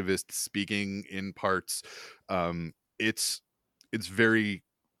activists speaking in parts. It's very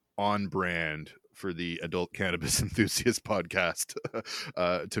on brand for the adult cannabis enthusiast podcast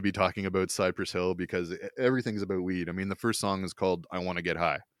to be talking about Cypress Hill, because everything's about weed. I mean, the first song is called I Want to Get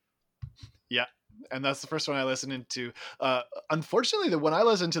High. Yeah. And that's the first one I listened to. Unfortunately, when I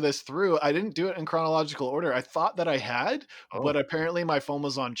listened to this through, I didn't do it in chronological order. I thought that I had, Oh, but apparently my phone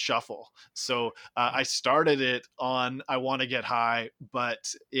was on shuffle. So I started it on I Want to Get High, but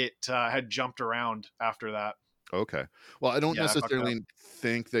it had jumped around after that. okay. Well, I don't Yeah, I fucked up. necessarily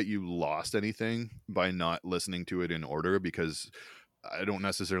think that you lost anything by not listening to it in order, because I don't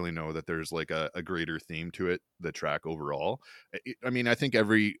necessarily know that there's like a greater theme to it, the track overall. I mean, I think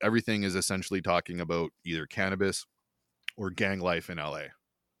everything is essentially talking about either cannabis or gang life in LA.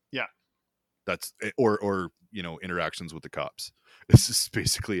 Yeah. That's or interactions with the cops. This is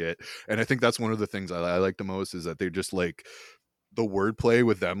basically it. And I think that's one of the things I like the most, is that they just like the wordplay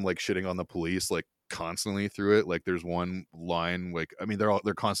with them like shitting on the police like constantly through it. Like there's one line, like, I mean,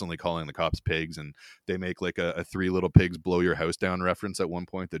 they're constantly calling the cops pigs, and they make like a three little pigs blow your house down reference at one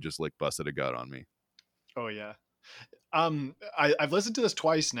point that just like busted a gut on me. Oh, yeah. I've listened to this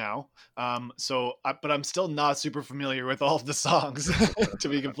twice now. But I'm still not super familiar with all of the songs, to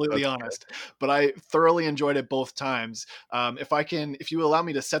be completely That's honest. But I thoroughly enjoyed it both times. If you allow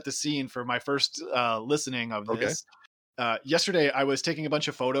me to set the scene for my first listening of okay. this, yesterday I was taking a bunch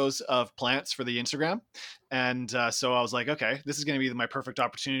of photos of plants for the Instagram, and so I was like, okay, this is going to be my perfect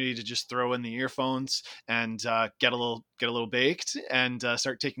opportunity to just throw in the earphones and get a little baked and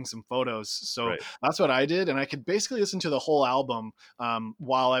start taking some photos. So Right. that's what I did, and I could basically listen to the whole album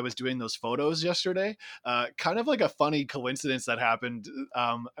while I was doing those photos yesterday. Kind of like a funny coincidence that happened,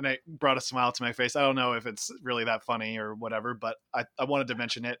 and it brought a smile to my face. I don't know if it's really that funny or whatever, but I wanted to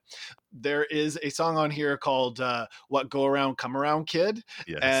mention it. There is a song on here called What Go Around Come Around Kid,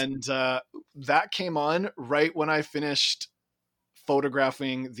 Yes. and that came on right when I finished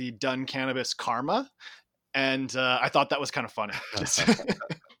photographing the done cannabis karma, and I thought that was kind of funny. Just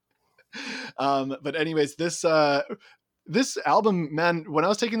but anyways, this album, man, when I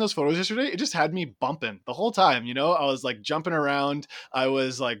was taking those photos yesterday, it just had me bumping the whole time. I was like jumping around. I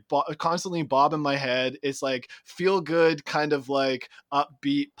was like constantly bobbing my head. It's like feel good, kind of like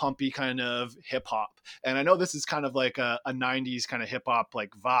upbeat, pumpy kind of hip hop. And I know this is kind of like a 90s kind of hip hop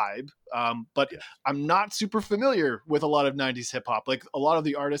like vibe. But Yes. I'm not super familiar with a lot of 90s hip hop. Like a lot of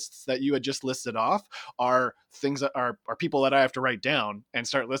the artists that you had just listed off are things that are people that I have to write down and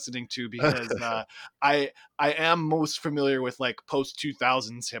start listening to, because I am most familiar with like post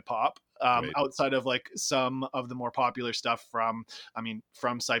 2000s hip hop. Right. Outside of like some of the more popular stuff from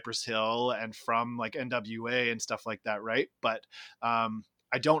Cypress Hill and from like NWA and stuff like that, right? But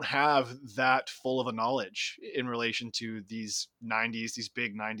I don't have that full of a knowledge in relation to these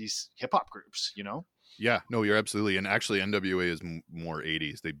big 90s hip hop groups. Yeah, no, you're absolutely. And actually NWA is more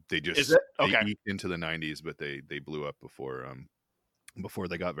 80s. Is it? They Okay. eked into the 90s, but they blew up before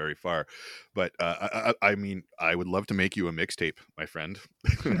they got very far. But I mean, I would love to make you a mixtape, my friend.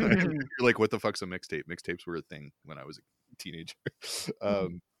 You're like, what the fuck's a mixtape? Mixtapes were a thing when I was a teenager.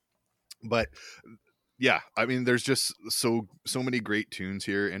 But yeah, I mean, there's just so many great tunes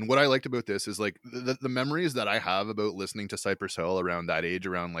here. And what I liked about this is like the memories that I have about listening to Cypress Hill around that age,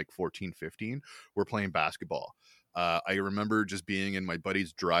 around like 14, 15, were playing basketball. I remember just being in my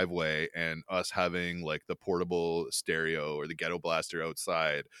buddy's driveway and us having like the portable stereo or the ghetto blaster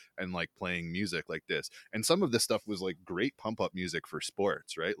outside and like playing music like this. And some of this stuff was like great pump up music for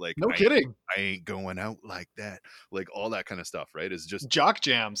sports, right? Like No kidding. I ain't going out like that, like all that kind of stuff, right? Is just Jock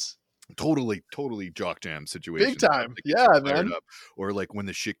jams. totally jock jam Big situation stuff time. that gets you Yeah, fired man. up. Or like When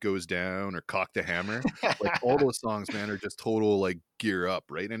the Shit Goes Down or Cock the Hammer. Like all those songs, man, are just total like gear up,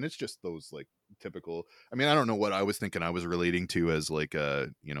 right? And it's just those like typical, I mean, I don't know what I was thinking I was relating to as like a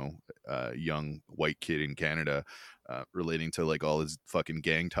young white kid in Canada, relating to like all his fucking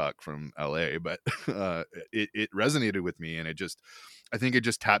gang talk from LA, but it resonated with me. And I think it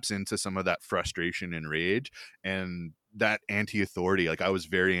just taps into some of that frustration and rage and that anti-authority. Like I was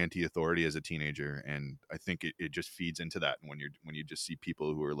very anti-authority as a teenager, and I think it just feeds into that. And when you just see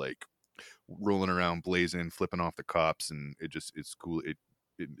people who are like rolling around blazing, flipping off the cops, and it's cool. It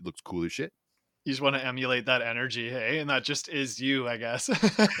looks cool as shit. You just want to emulate that energy, hey? And that just is you, I guess.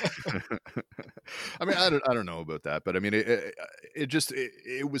 I mean, I don't know about that, but I mean,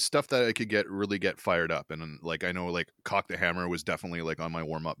 it was stuff that I could really get fired up, and then, like, I know like Cock the Hammer was definitely like on my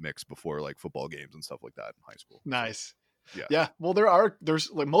warm up mix before like football games and stuff like that in high school. So Nice. yeah, Yeah, well,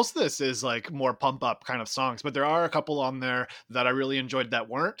 there's like most of this is like more pump up kind of songs, but there are a couple on there that I really enjoyed that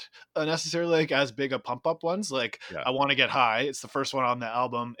weren't necessarily like as big a pump up ones. Like yeah, I Want to Get High, it's the first one on the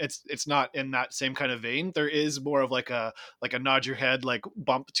album. It's not in that same kind of vein. There is more of like a nod your head like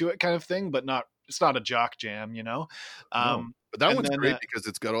bump to it kind of thing, but not it's not a jock jam, you know. no, but that And one's then great because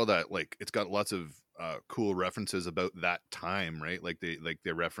it's got all that, like, it's got lots of cool references about that time, right? Like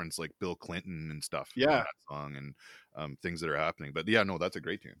they reference like Bill Clinton and stuff in yeah, that song, and things that are happening. But yeah, no, that's a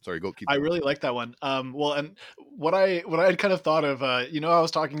great tune. Sorry, go keep I going. really like that one. Well, and what I had kind of thought of, I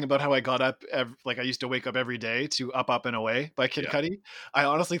was talking about how I got up, like I used to wake up every day to Up and Away by Kid Yeah, Cudi. I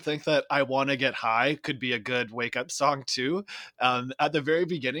honestly think that I Want to Get High could be a good wake up song too. At the very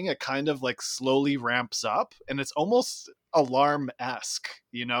beginning, it kind of like slowly ramps up, and it's almost alarm esque,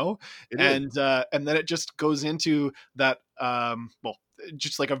 it is. and then it just goes into that,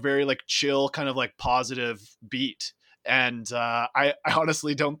 just like a very like chill kind of like positive beat. And I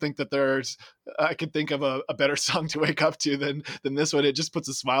honestly don't think that I could think of a better song to wake up to than this one. It just puts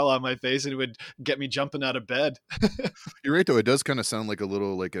a smile on my face and it would get me jumping out of bed. You're right though. It does kind of sound like a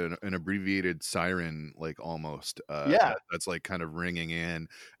little like an abbreviated siren, like almost. Yeah, That's like kind of ringing in,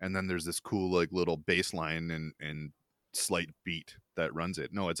 and then there's this cool like little bass line and slight beat that runs it.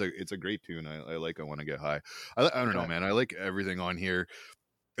 No, it's a great tune. I like. I Want to Get High. I don't know, yeah. man. I like everything on here.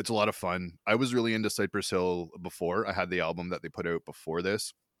 It's a lot of fun. I was really into Cypress Hill before. I had the album that they put out before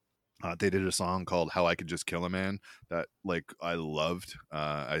this. They did a song called "How I Could Just Kill a Man" that like I loved.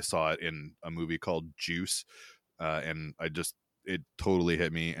 I saw it in a movie called Juice, and it totally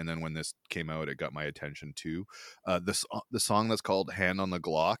hit me. And then when this came out, it got my attention too. The song that's called "Hand on the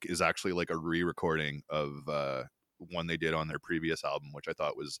Glock" is actually like a re-recording of one they did on their previous album, which I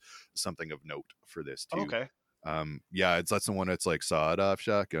thought was something of note for this too. Okay, Yeah, that's the one that's like sawed off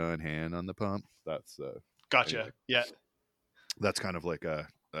shotgun, hand on the pump. gotcha. Yeah. That's kind of like a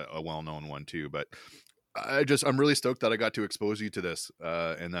well-known one too. But I'm really stoked that I got to expose you to this,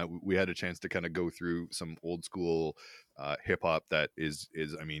 and that we had a chance to kind of go through some old school hip hop that is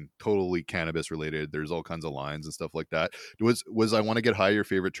I mean totally cannabis related. There's all kinds of lines and stuff like that. Was I Want to Get High your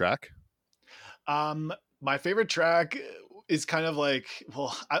favorite track? My favorite track is kind of like,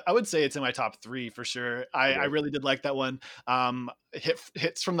 well, I would say it's in my top three for sure. I Okay, really did like that one.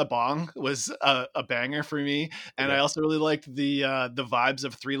 Hits from the Bong was a banger for me, and okay, I also really liked the vibes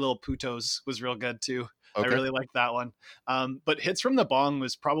of Three Little Putos was real good too. I okay. really liked that one. But Hits from the Bong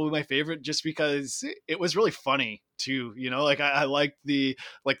was probably my favorite just because it was really funny too. Like I liked the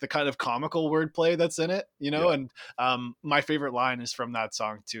kind of comical wordplay that's in it. Yeah. And my favorite line is from that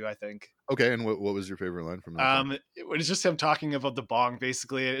song too, I think. Okay, and what was your favorite line from that song? It's just him talking about the bong.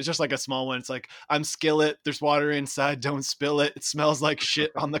 Basically, it's just like a small one. It's like, I'm skillet. There's water inside. Don't spill it. It smells like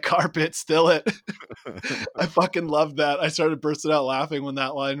shit on the carpet. Still it. I fucking love that. I started bursting out laughing when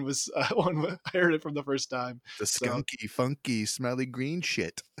that line was when I heard it from the first time. The So skunky, funky, smelly green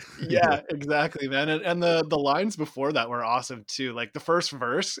shit. Yeah. yeah, exactly, man. And the lines before that were awesome too. Like the first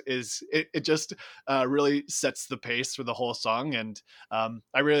verse it just really sets the pace for the whole song, and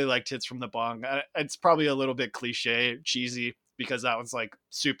I really liked Hits from the Bong. It's probably a little bit cliche, cheesy because that one's like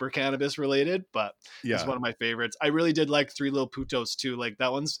super cannabis related, but it's Yeah. one of my favorites. I really did like Three Little Putos too. Like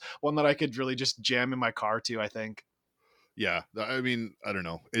that one's one that I could really just jam in my car too, I think. Yeah, I mean, I don't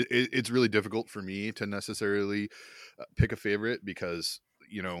know. It's really difficult for me to necessarily pick a favorite because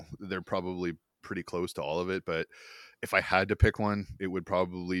they're probably pretty close to all of it. But if I had to pick one, it would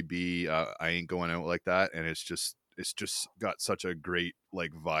probably be "I Ain't Going Out Like That," and it's just got such a great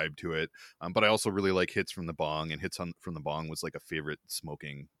like vibe to it. But I also really like Hits from the Bong, and from the Bong was like a favorite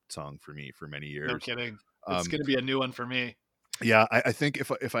smoking song for me for many No years. kidding. It's Um, gonna be a new one for me. yeah, I think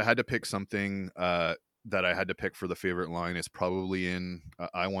if I had to pick something that I had to pick for the favorite line is probably in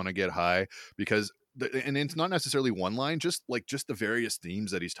 "I Want to Get High" because and it's not necessarily one line, just the various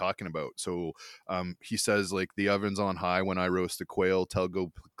themes that he's talking about. So he says like the oven's on high when I roast the quail. Tell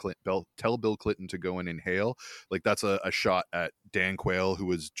Bill Clinton to go and inhale. Like that's a shot at Dan Quayle, who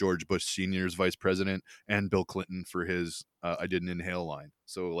was George Bush Sr.'s vice president, and Bill Clinton for his "I didn't inhale" line.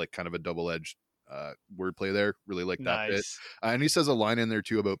 So like kind of a double-edged wordplay there. Really like that bit. Nice. And he says a line in there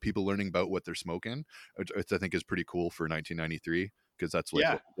too about people learning about what they're smoking, which I think is pretty cool for 1993 because that's like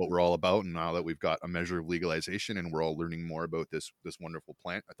Yeah. what we're all about. And now that we've got a measure of legalization and we're all learning more about this wonderful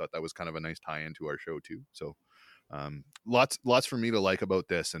plant, I thought that was kind of a nice tie into our show too. So Lots for me to like about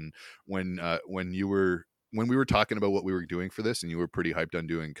this. And when we were talking about what we were doing for this, and you were pretty hyped on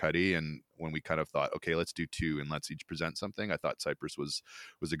doing Cudi, and when we kind of thought, okay, let's do two and let's each present something, I thought Cypress was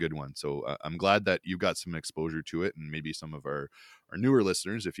a good one. So I'm glad that you've got some exposure to it, and maybe some of our newer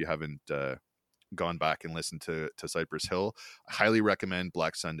listeners, if you haven't gone back and listened to Cypress Hill, I highly recommend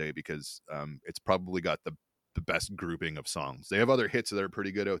Black Sunday, because it's probably got the best grouping of songs. They have other hits that are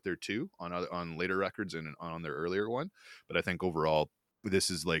pretty good out there too, on later records and on their earlier one, but I think overall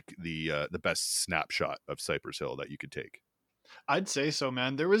this is like the best snapshot of Cypress Hill that you could take. I'd say so,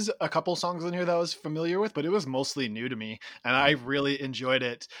 man. There was a couple songs in here that I was familiar with, but it was mostly new to me, and I really enjoyed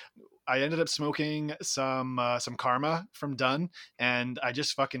it. I ended up smoking some Karma from Dunn, and I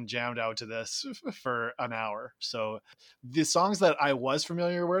just fucking jammed out to this for an hour. So the songs that I was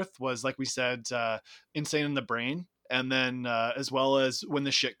familiar with was, like we said, Insane in the Brain, and then as well as When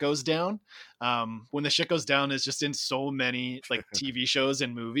the Shit Goes Down. When the Shit Goes Down is just in so many like TV shows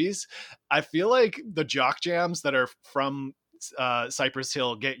and movies. I feel like the jock jams that are from Cypress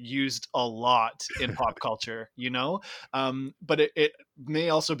Hill get used a lot in pop culture, you know? But it may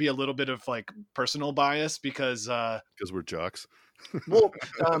also be a little bit of like personal bias because we're jocks. well,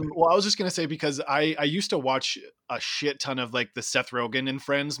 I was just gonna say, because I used to watch a shit ton of like the Seth Rogen and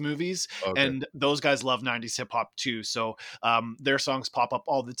Friends movies, Okay. and those guys love 90s hip hop too. So their songs pop up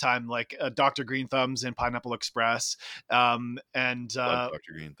all the time, like Dr. Green Thumbs and Pineapple Express. And Love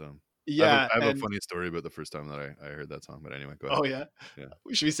Dr. Green Thumb. yeah, I have a funny story about the first time that I heard that song, but anyway, go ahead. oh yeah, Yeah.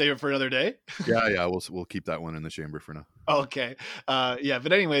 should we save it for another day? Yeah, we'll keep that one in the chamber for now. Okay. Yeah,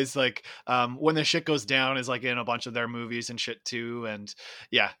 but anyways, like When the Shit Goes Down is like in a bunch of their movies and shit too. And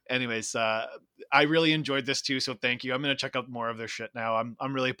yeah, anyways, I really enjoyed this too, so thank you. I'm gonna check out more of their shit now.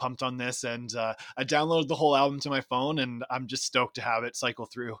 I'm really pumped on this, and I downloaded the whole album to my phone, and I'm just stoked to have it cycle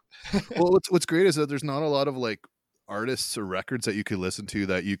through. Well, what's great is that there's not a lot of like artists or records that you could listen to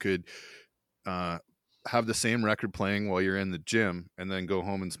that you could have the same record playing while you're in the gym and then go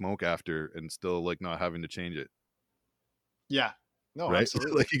home and smoke after, and still like not having to change it. Yeah. No, Right.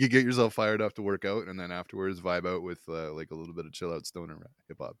 absolutely. Like you could get yourself fired up to work out, and then afterwards vibe out with like a little bit of chill out stoner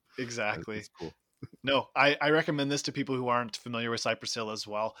hip hop. Exactly. That's cool. No, I recommend this to people who aren't familiar with Cypress Hill as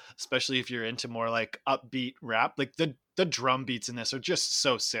well, especially if you're into more like upbeat rap. Like the drum beats in this are just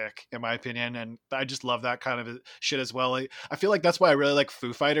so sick, in my opinion, and I just love that kind of shit as well. I feel like that's why I really like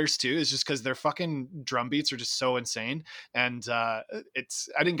Foo Fighters too, is just because their fucking drum beats are just so insane. And I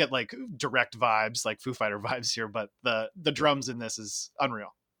didn't get like direct vibes like Foo Fighter vibes here, but the drums in this is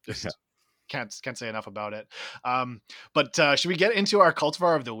unreal. Just can't say enough about it. But should we get into our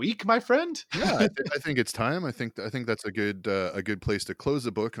cultivar of the week, my friend? Yeah, I think it's time. I think that's a good place to close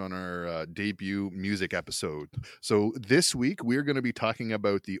the book on our debut music episode. So this week we're going to be talking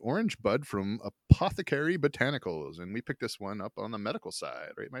about the orange bud from Apothecary Botanicals, and we picked this one up on the medical side,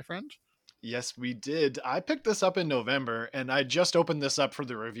 right, my friend? Yes, we did. I picked this up in November, and I just opened this up for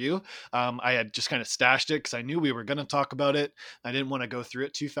the review. I had just kind of stashed it because I knew we were going to talk about it. I didn't want to go through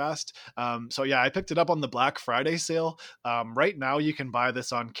it too fast. So yeah, I picked it up on the Black Friday sale. Right now, you can buy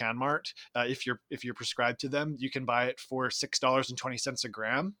this on Cannmart. If you're prescribed to them, you can buy it for $6.20 a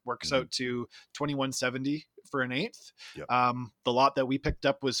gram. Works out to $21.70 for an eighth. Yep. The lot that we picked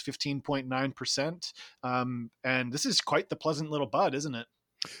up was 15.9%. And this is quite the pleasant little bud, isn't it?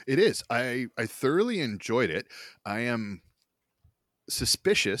 It is. I thoroughly enjoyed it. I am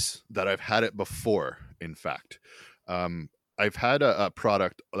suspicious that I've had it before. In fact, I've had a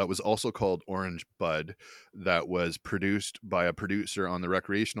product that was also called Orange Bud that was produced by a producer on the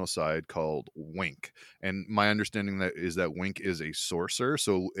recreational side called Wink. And my understanding that Wink is a sourcer,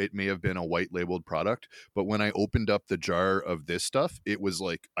 so it may have been a white labeled product. But when I opened up the jar of this stuff, it was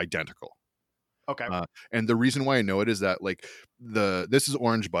like identical. Okay. And the reason why I know it is that like this is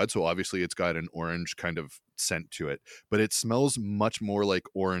orange bud, so obviously it's got an orange kind of scent to it, but it smells much more like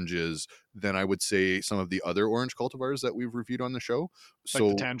oranges than I would say some of the other orange cultivars that we've reviewed on the show.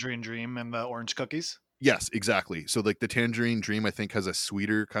 Like the Tangerine Dream and the orange cookies. Yes, exactly. So like the Tangerine Dream, I think, has a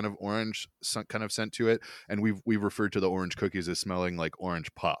sweeter kind of orange kind of scent to it, and we've referred to the orange cookies as smelling like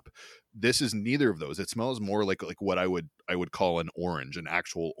orange pop. This is neither of those. It smells more like what I would call an orange, an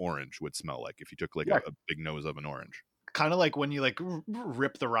actual orange would smell like if you took like a big nose of an orange. Kind of like when you like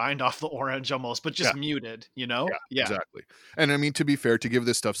rip the rind off the orange almost, but just muted, you know? Yeah, exactly. And I mean, to be fair, to give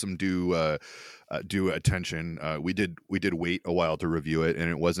this stuff some due attention, we did wait a while to review it,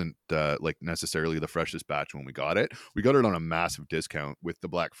 and it wasn't like necessarily the freshest batch when we got it. We got it on a massive discount with the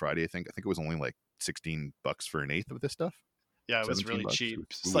Black Friday. I think it was only like $16 for an eighth of this stuff. Yeah, it was really cheap.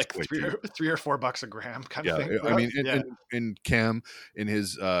 It's like $3 or $4 a gram kind of thing. I mean, and Cam, in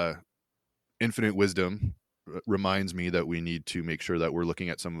his infinite wisdom, reminds me that we need to make sure that we're looking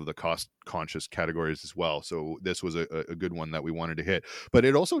at some of the cost conscious categories as well. So this was a good one that we wanted to hit, but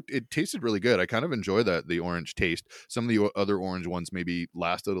it tasted really good. I kind of enjoy the orange taste. Some of the other orange ones maybe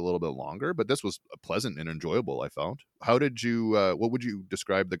lasted a little bit longer, but this was pleasant and enjoyable, I found. How did you what would you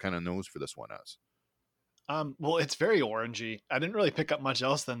describe the kind of nose for this one as? Well, it's very orangey. I didn't really pick up much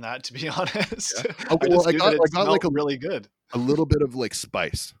else than that, to be Yeah. honest. Okay, I well, just knew that I it got like smelled really good. a little bit of like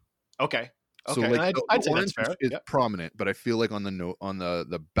spice. Okay. So Okay. And like the I'd say that's orange fair. is Yep. prominent, but I feel like on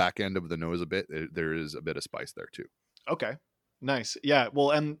the back end of the nose a bit, there is a bit of spice there too. Okay. Nice. Yeah.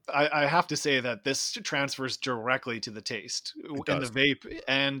 Well, and I have to say that this transfers directly to the taste It in the does. vape.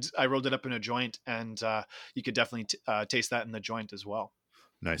 And I rolled it up in a joint, and you could definitely taste that in the joint as well.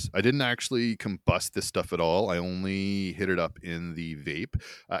 Nice. I didn't actually combust this stuff at all. I only hit it up in the vape.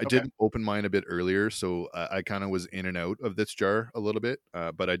 I Okay. did open mine a bit earlier, so I kind of was in and out of this jar a little bit.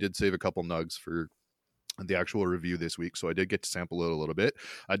 But I did save a couple nugs for the actual review this week, so I did get to sample it a little bit.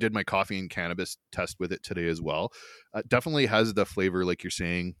 I did my coffee and cannabis test with it today as well. Definitely has the flavor, like you're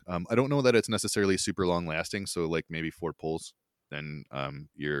saying. I don't know that it's necessarily super long lasting, so like maybe 4 pulls, then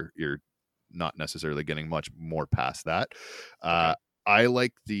you're not necessarily getting much more past that. Okay. I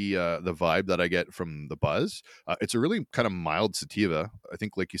like the vibe that I get from the buzz. It's a really kind of mild sativa. I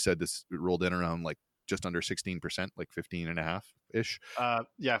think, like you said, this rolled in around like just under 16%, like 15 and a half ish.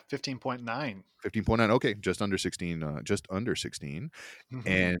 Yeah. 15.9. 15.9. Okay, just under 16, just under 16. Hmm.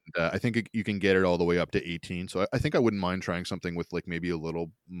 And I think you can get it all the way up to 18. So I think I wouldn't mind trying something with like maybe a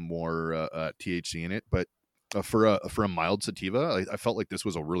little more THC in it. But for a mild sativa, I felt like this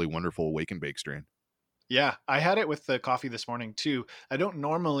was a really wonderful wake and bake strain. Yeah, I had it with the coffee this morning too. I don't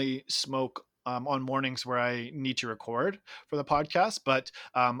normally smoke on mornings where I need to record for the podcast, but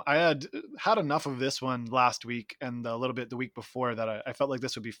I had enough of this one last week and a little bit the week before that I felt like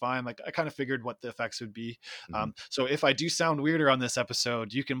this would be fine. Like I kind of figured what the effects would be. Mhm. So if I do sound weirder on this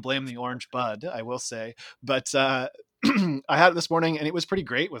episode, you can blame the orange bud, I will say. But I had it this morning and it was pretty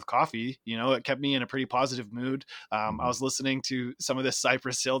great with coffee. You know, it kept me in a pretty positive mood. I Mhm. was listening to some of this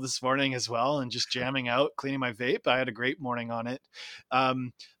Cypress Hill this morning as well and just jamming out, cleaning my vape. I had a great morning on it.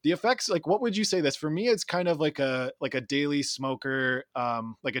 The effects, like, what would you say this? For me, it's kind of like a daily smoker,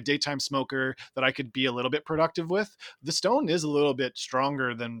 like a daytime smoker that I could be a little bit productive with. The stone is a little bit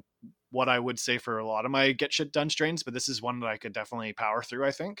stronger than what I would say for a lot of my get shit done strains, but this is one that I could definitely power through,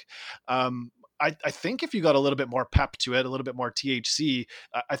 I think. I think if you got a little bit more pep to it, a little bit more THC,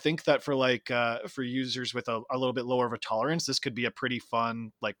 I think that for users with a little bit lower of a tolerance, this could be a pretty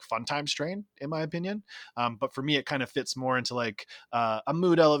fun time strain, in my opinion. But for me, it kind of fits more into like a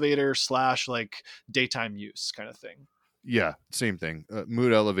mood elevator slash like daytime use kind of thing. Yeah, same thing.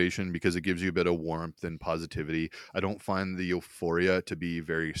 Mood elevation because it gives you a bit of warmth and positivity. I don't find the euphoria to be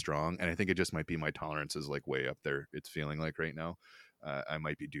very strong, and I think it just might be my tolerance is like way up there. It's feeling like right now. I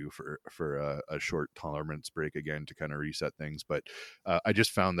might be due for a short tolerance break again to kind of reset things, but I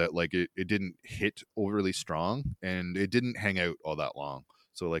just found that like it didn't hit overly strong and it didn't hang out all that long.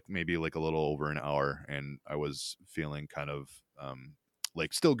 So like maybe like a little over an hour, and I was feeling kind of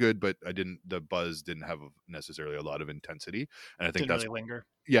like still good, but the buzz didn't have necessarily a lot of intensity. And I think Didn't that's really linger.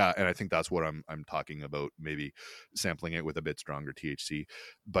 yeah, and I think that's what I'm talking about, maybe sampling it with a bit stronger THC.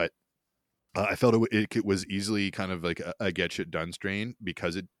 But I felt it was easily kind of like a get shit done strain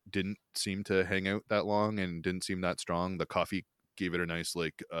because it didn't seem to hang out that long and didn't seem that strong. The coffee gave it a nice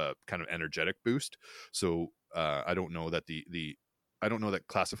like kind of energetic boost. So I don't know that the I don't know that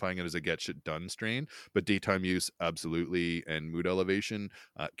classifying it as a get shit done strain, but daytime use absolutely, and mood elevation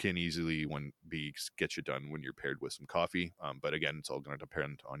can easily be get you done when you're paired with some coffee. But again, it's all going to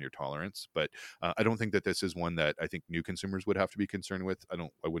depend on your tolerance. But I don't think that this is one that I think new consumers would have to be concerned with.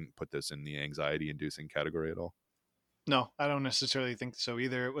 I wouldn't put this in the anxiety inducing category at all. No, I don't necessarily think so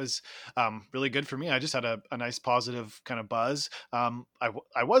either. It was really good for me. I just had a nice positive kind of buzz. I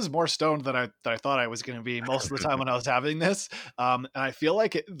was more stoned than I thought I was going to be most of the time when I was having this, and I feel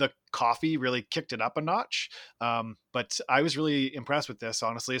like the coffee really kicked it up a notch. But I was really impressed with this,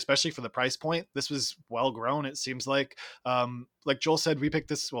 honestly, especially for the price point. This was well grown. It seems like Joel said, we picked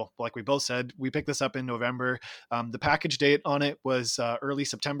this. Well, like we both said, we picked this up in November. The package date on it was early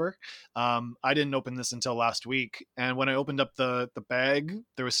September. I didn't open this until last week, and when I opened up the bag,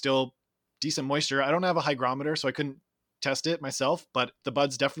 there was still decent moisture. I don't have a hygrometer, so I couldn't test it myself, but the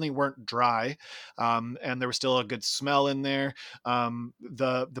buds definitely weren't dry, and there was still a good smell in there.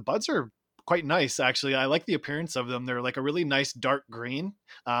 The buds are quite nice, actually. I like the appearance of them. They're like a really nice dark green,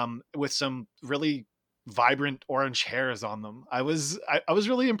 with some really vibrant orange hairs on them. I was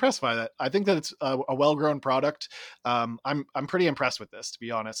really impressed by that. I think that it's a well grown product. I'm pretty impressed with this, to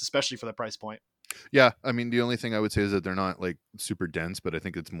be honest, especially for the price point. Yeah, I mean, the only thing I would say is that they're not like super dense, but I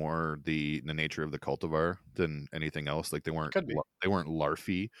think it's more the nature of the cultivar than anything else. Like Could be. they weren't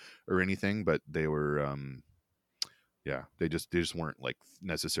larfy or anything, but they were yeah, they just weren't like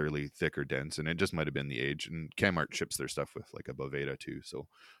necessarily thick or dense, and it just might have been the age. And Cannmart ships their stuff with like a Boveda too, so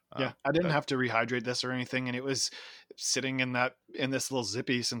Yeah, I didn't that have to rehydrate this or anything, and it was sitting in this little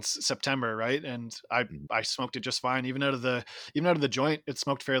zippy since September, right? And mhm, I smoked it just fine, even out of the joint. It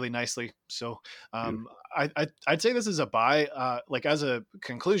smoked fairly nicely. So beautiful. I'd say this is a buy. Like as a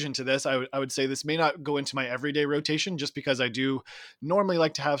conclusion to this, I would say this may not go into my everyday rotation just because I do normally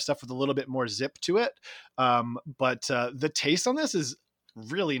like to have stuff with a little bit more zip to it. But the taste on this is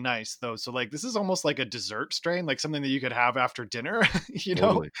really nice though. So like this is almost like a dessert strain, like something that you could have after dinner, you know?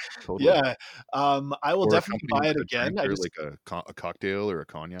 Totally, totally. Yeah. I will Or definitely buy accompaniment it to a again. drink I or just like a cocktail or a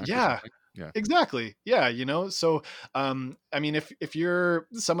cognac or yeah, something. Yeah. exactly. Yeah, so I mean if you're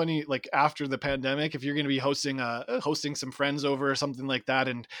somebody like after the pandemic, if you're going to be hosting some friends over or something like that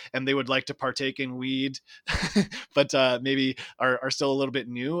and they would like to partake in weed but maybe are still a little bit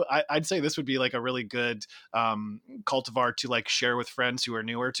new, I'd say this would be like a really good cultivar to like share with friends who are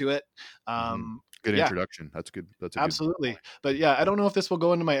newer to it. Mhm. Good Yeah, introduction. That's good. That's a good absolutely. point. But yeah, I don't know if this will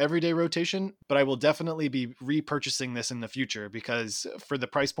go into my everyday rotation, but I will definitely be repurchasing this in the future because for the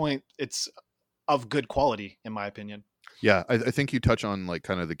price point, it's of good quality, in my opinion. Yeah, I think you touch on like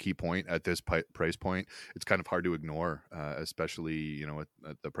kind of the key point at this price point. It's kind of hard to ignore, especially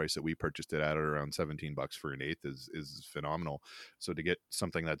at the price that we purchased it at around $17 for an eighth is phenomenal. So to get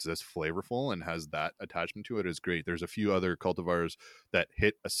something that's this flavorful and has that attachment to it is great. There's a few other cultivars that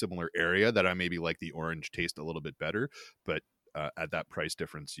hit a similar area that I maybe like the orange taste a little bit better, but at that price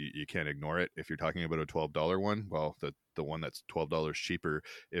difference, you can't ignore it. If you're talking about a $12 one, well, the one that's $12 cheaper,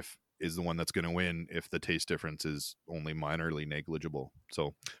 if is the one that's going to win if the taste difference is only minorly negligible.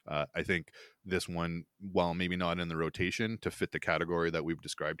 So I think this one, while maybe not in the rotation to fit the category that we've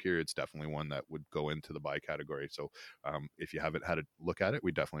described here, it's definitely one that would go into the buy category. So if you haven't had a look at it,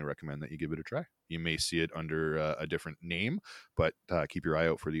 we definitely recommend that you give it a try. You may see it under a different name, but keep your eye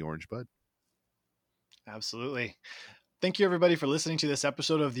out for the orange bud. Absolutely. Thank you, everybody, for listening to this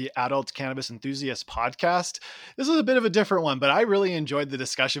episode of the Adult Cannabis Enthusiast podcast. This is a bit of a different one, but I really enjoyed the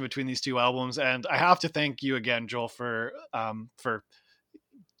discussion between these two albums, and I have to thank you again, Joel, for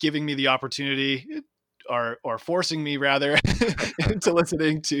giving me the opportunity or forcing me rather into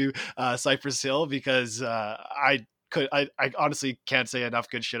listening to Cypress Hill because I honestly can't say enough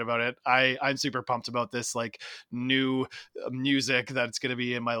good shit about it. I'm super pumped about this like new music that's going to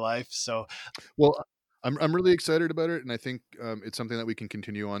be in my life. So Well, I'm really excited about it, and I think it's something that we can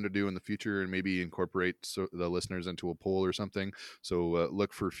continue on to do in the future, and maybe incorporate the listeners into a poll or something. So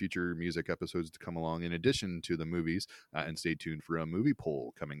look for future music episodes to come along in addition to the movies, and stay tuned for a movie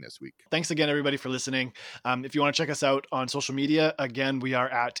poll coming this week. thanks again, everybody, for listening. If you want to check us out on social media, again, we are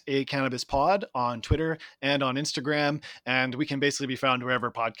at A Cannabis Pod on Twitter and on Instagram, and we can basically be found wherever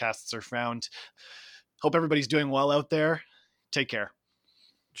podcasts are found. Hope everybody's doing well out there. Take care.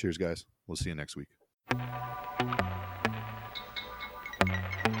 Cheers, guys. We'll see you next week.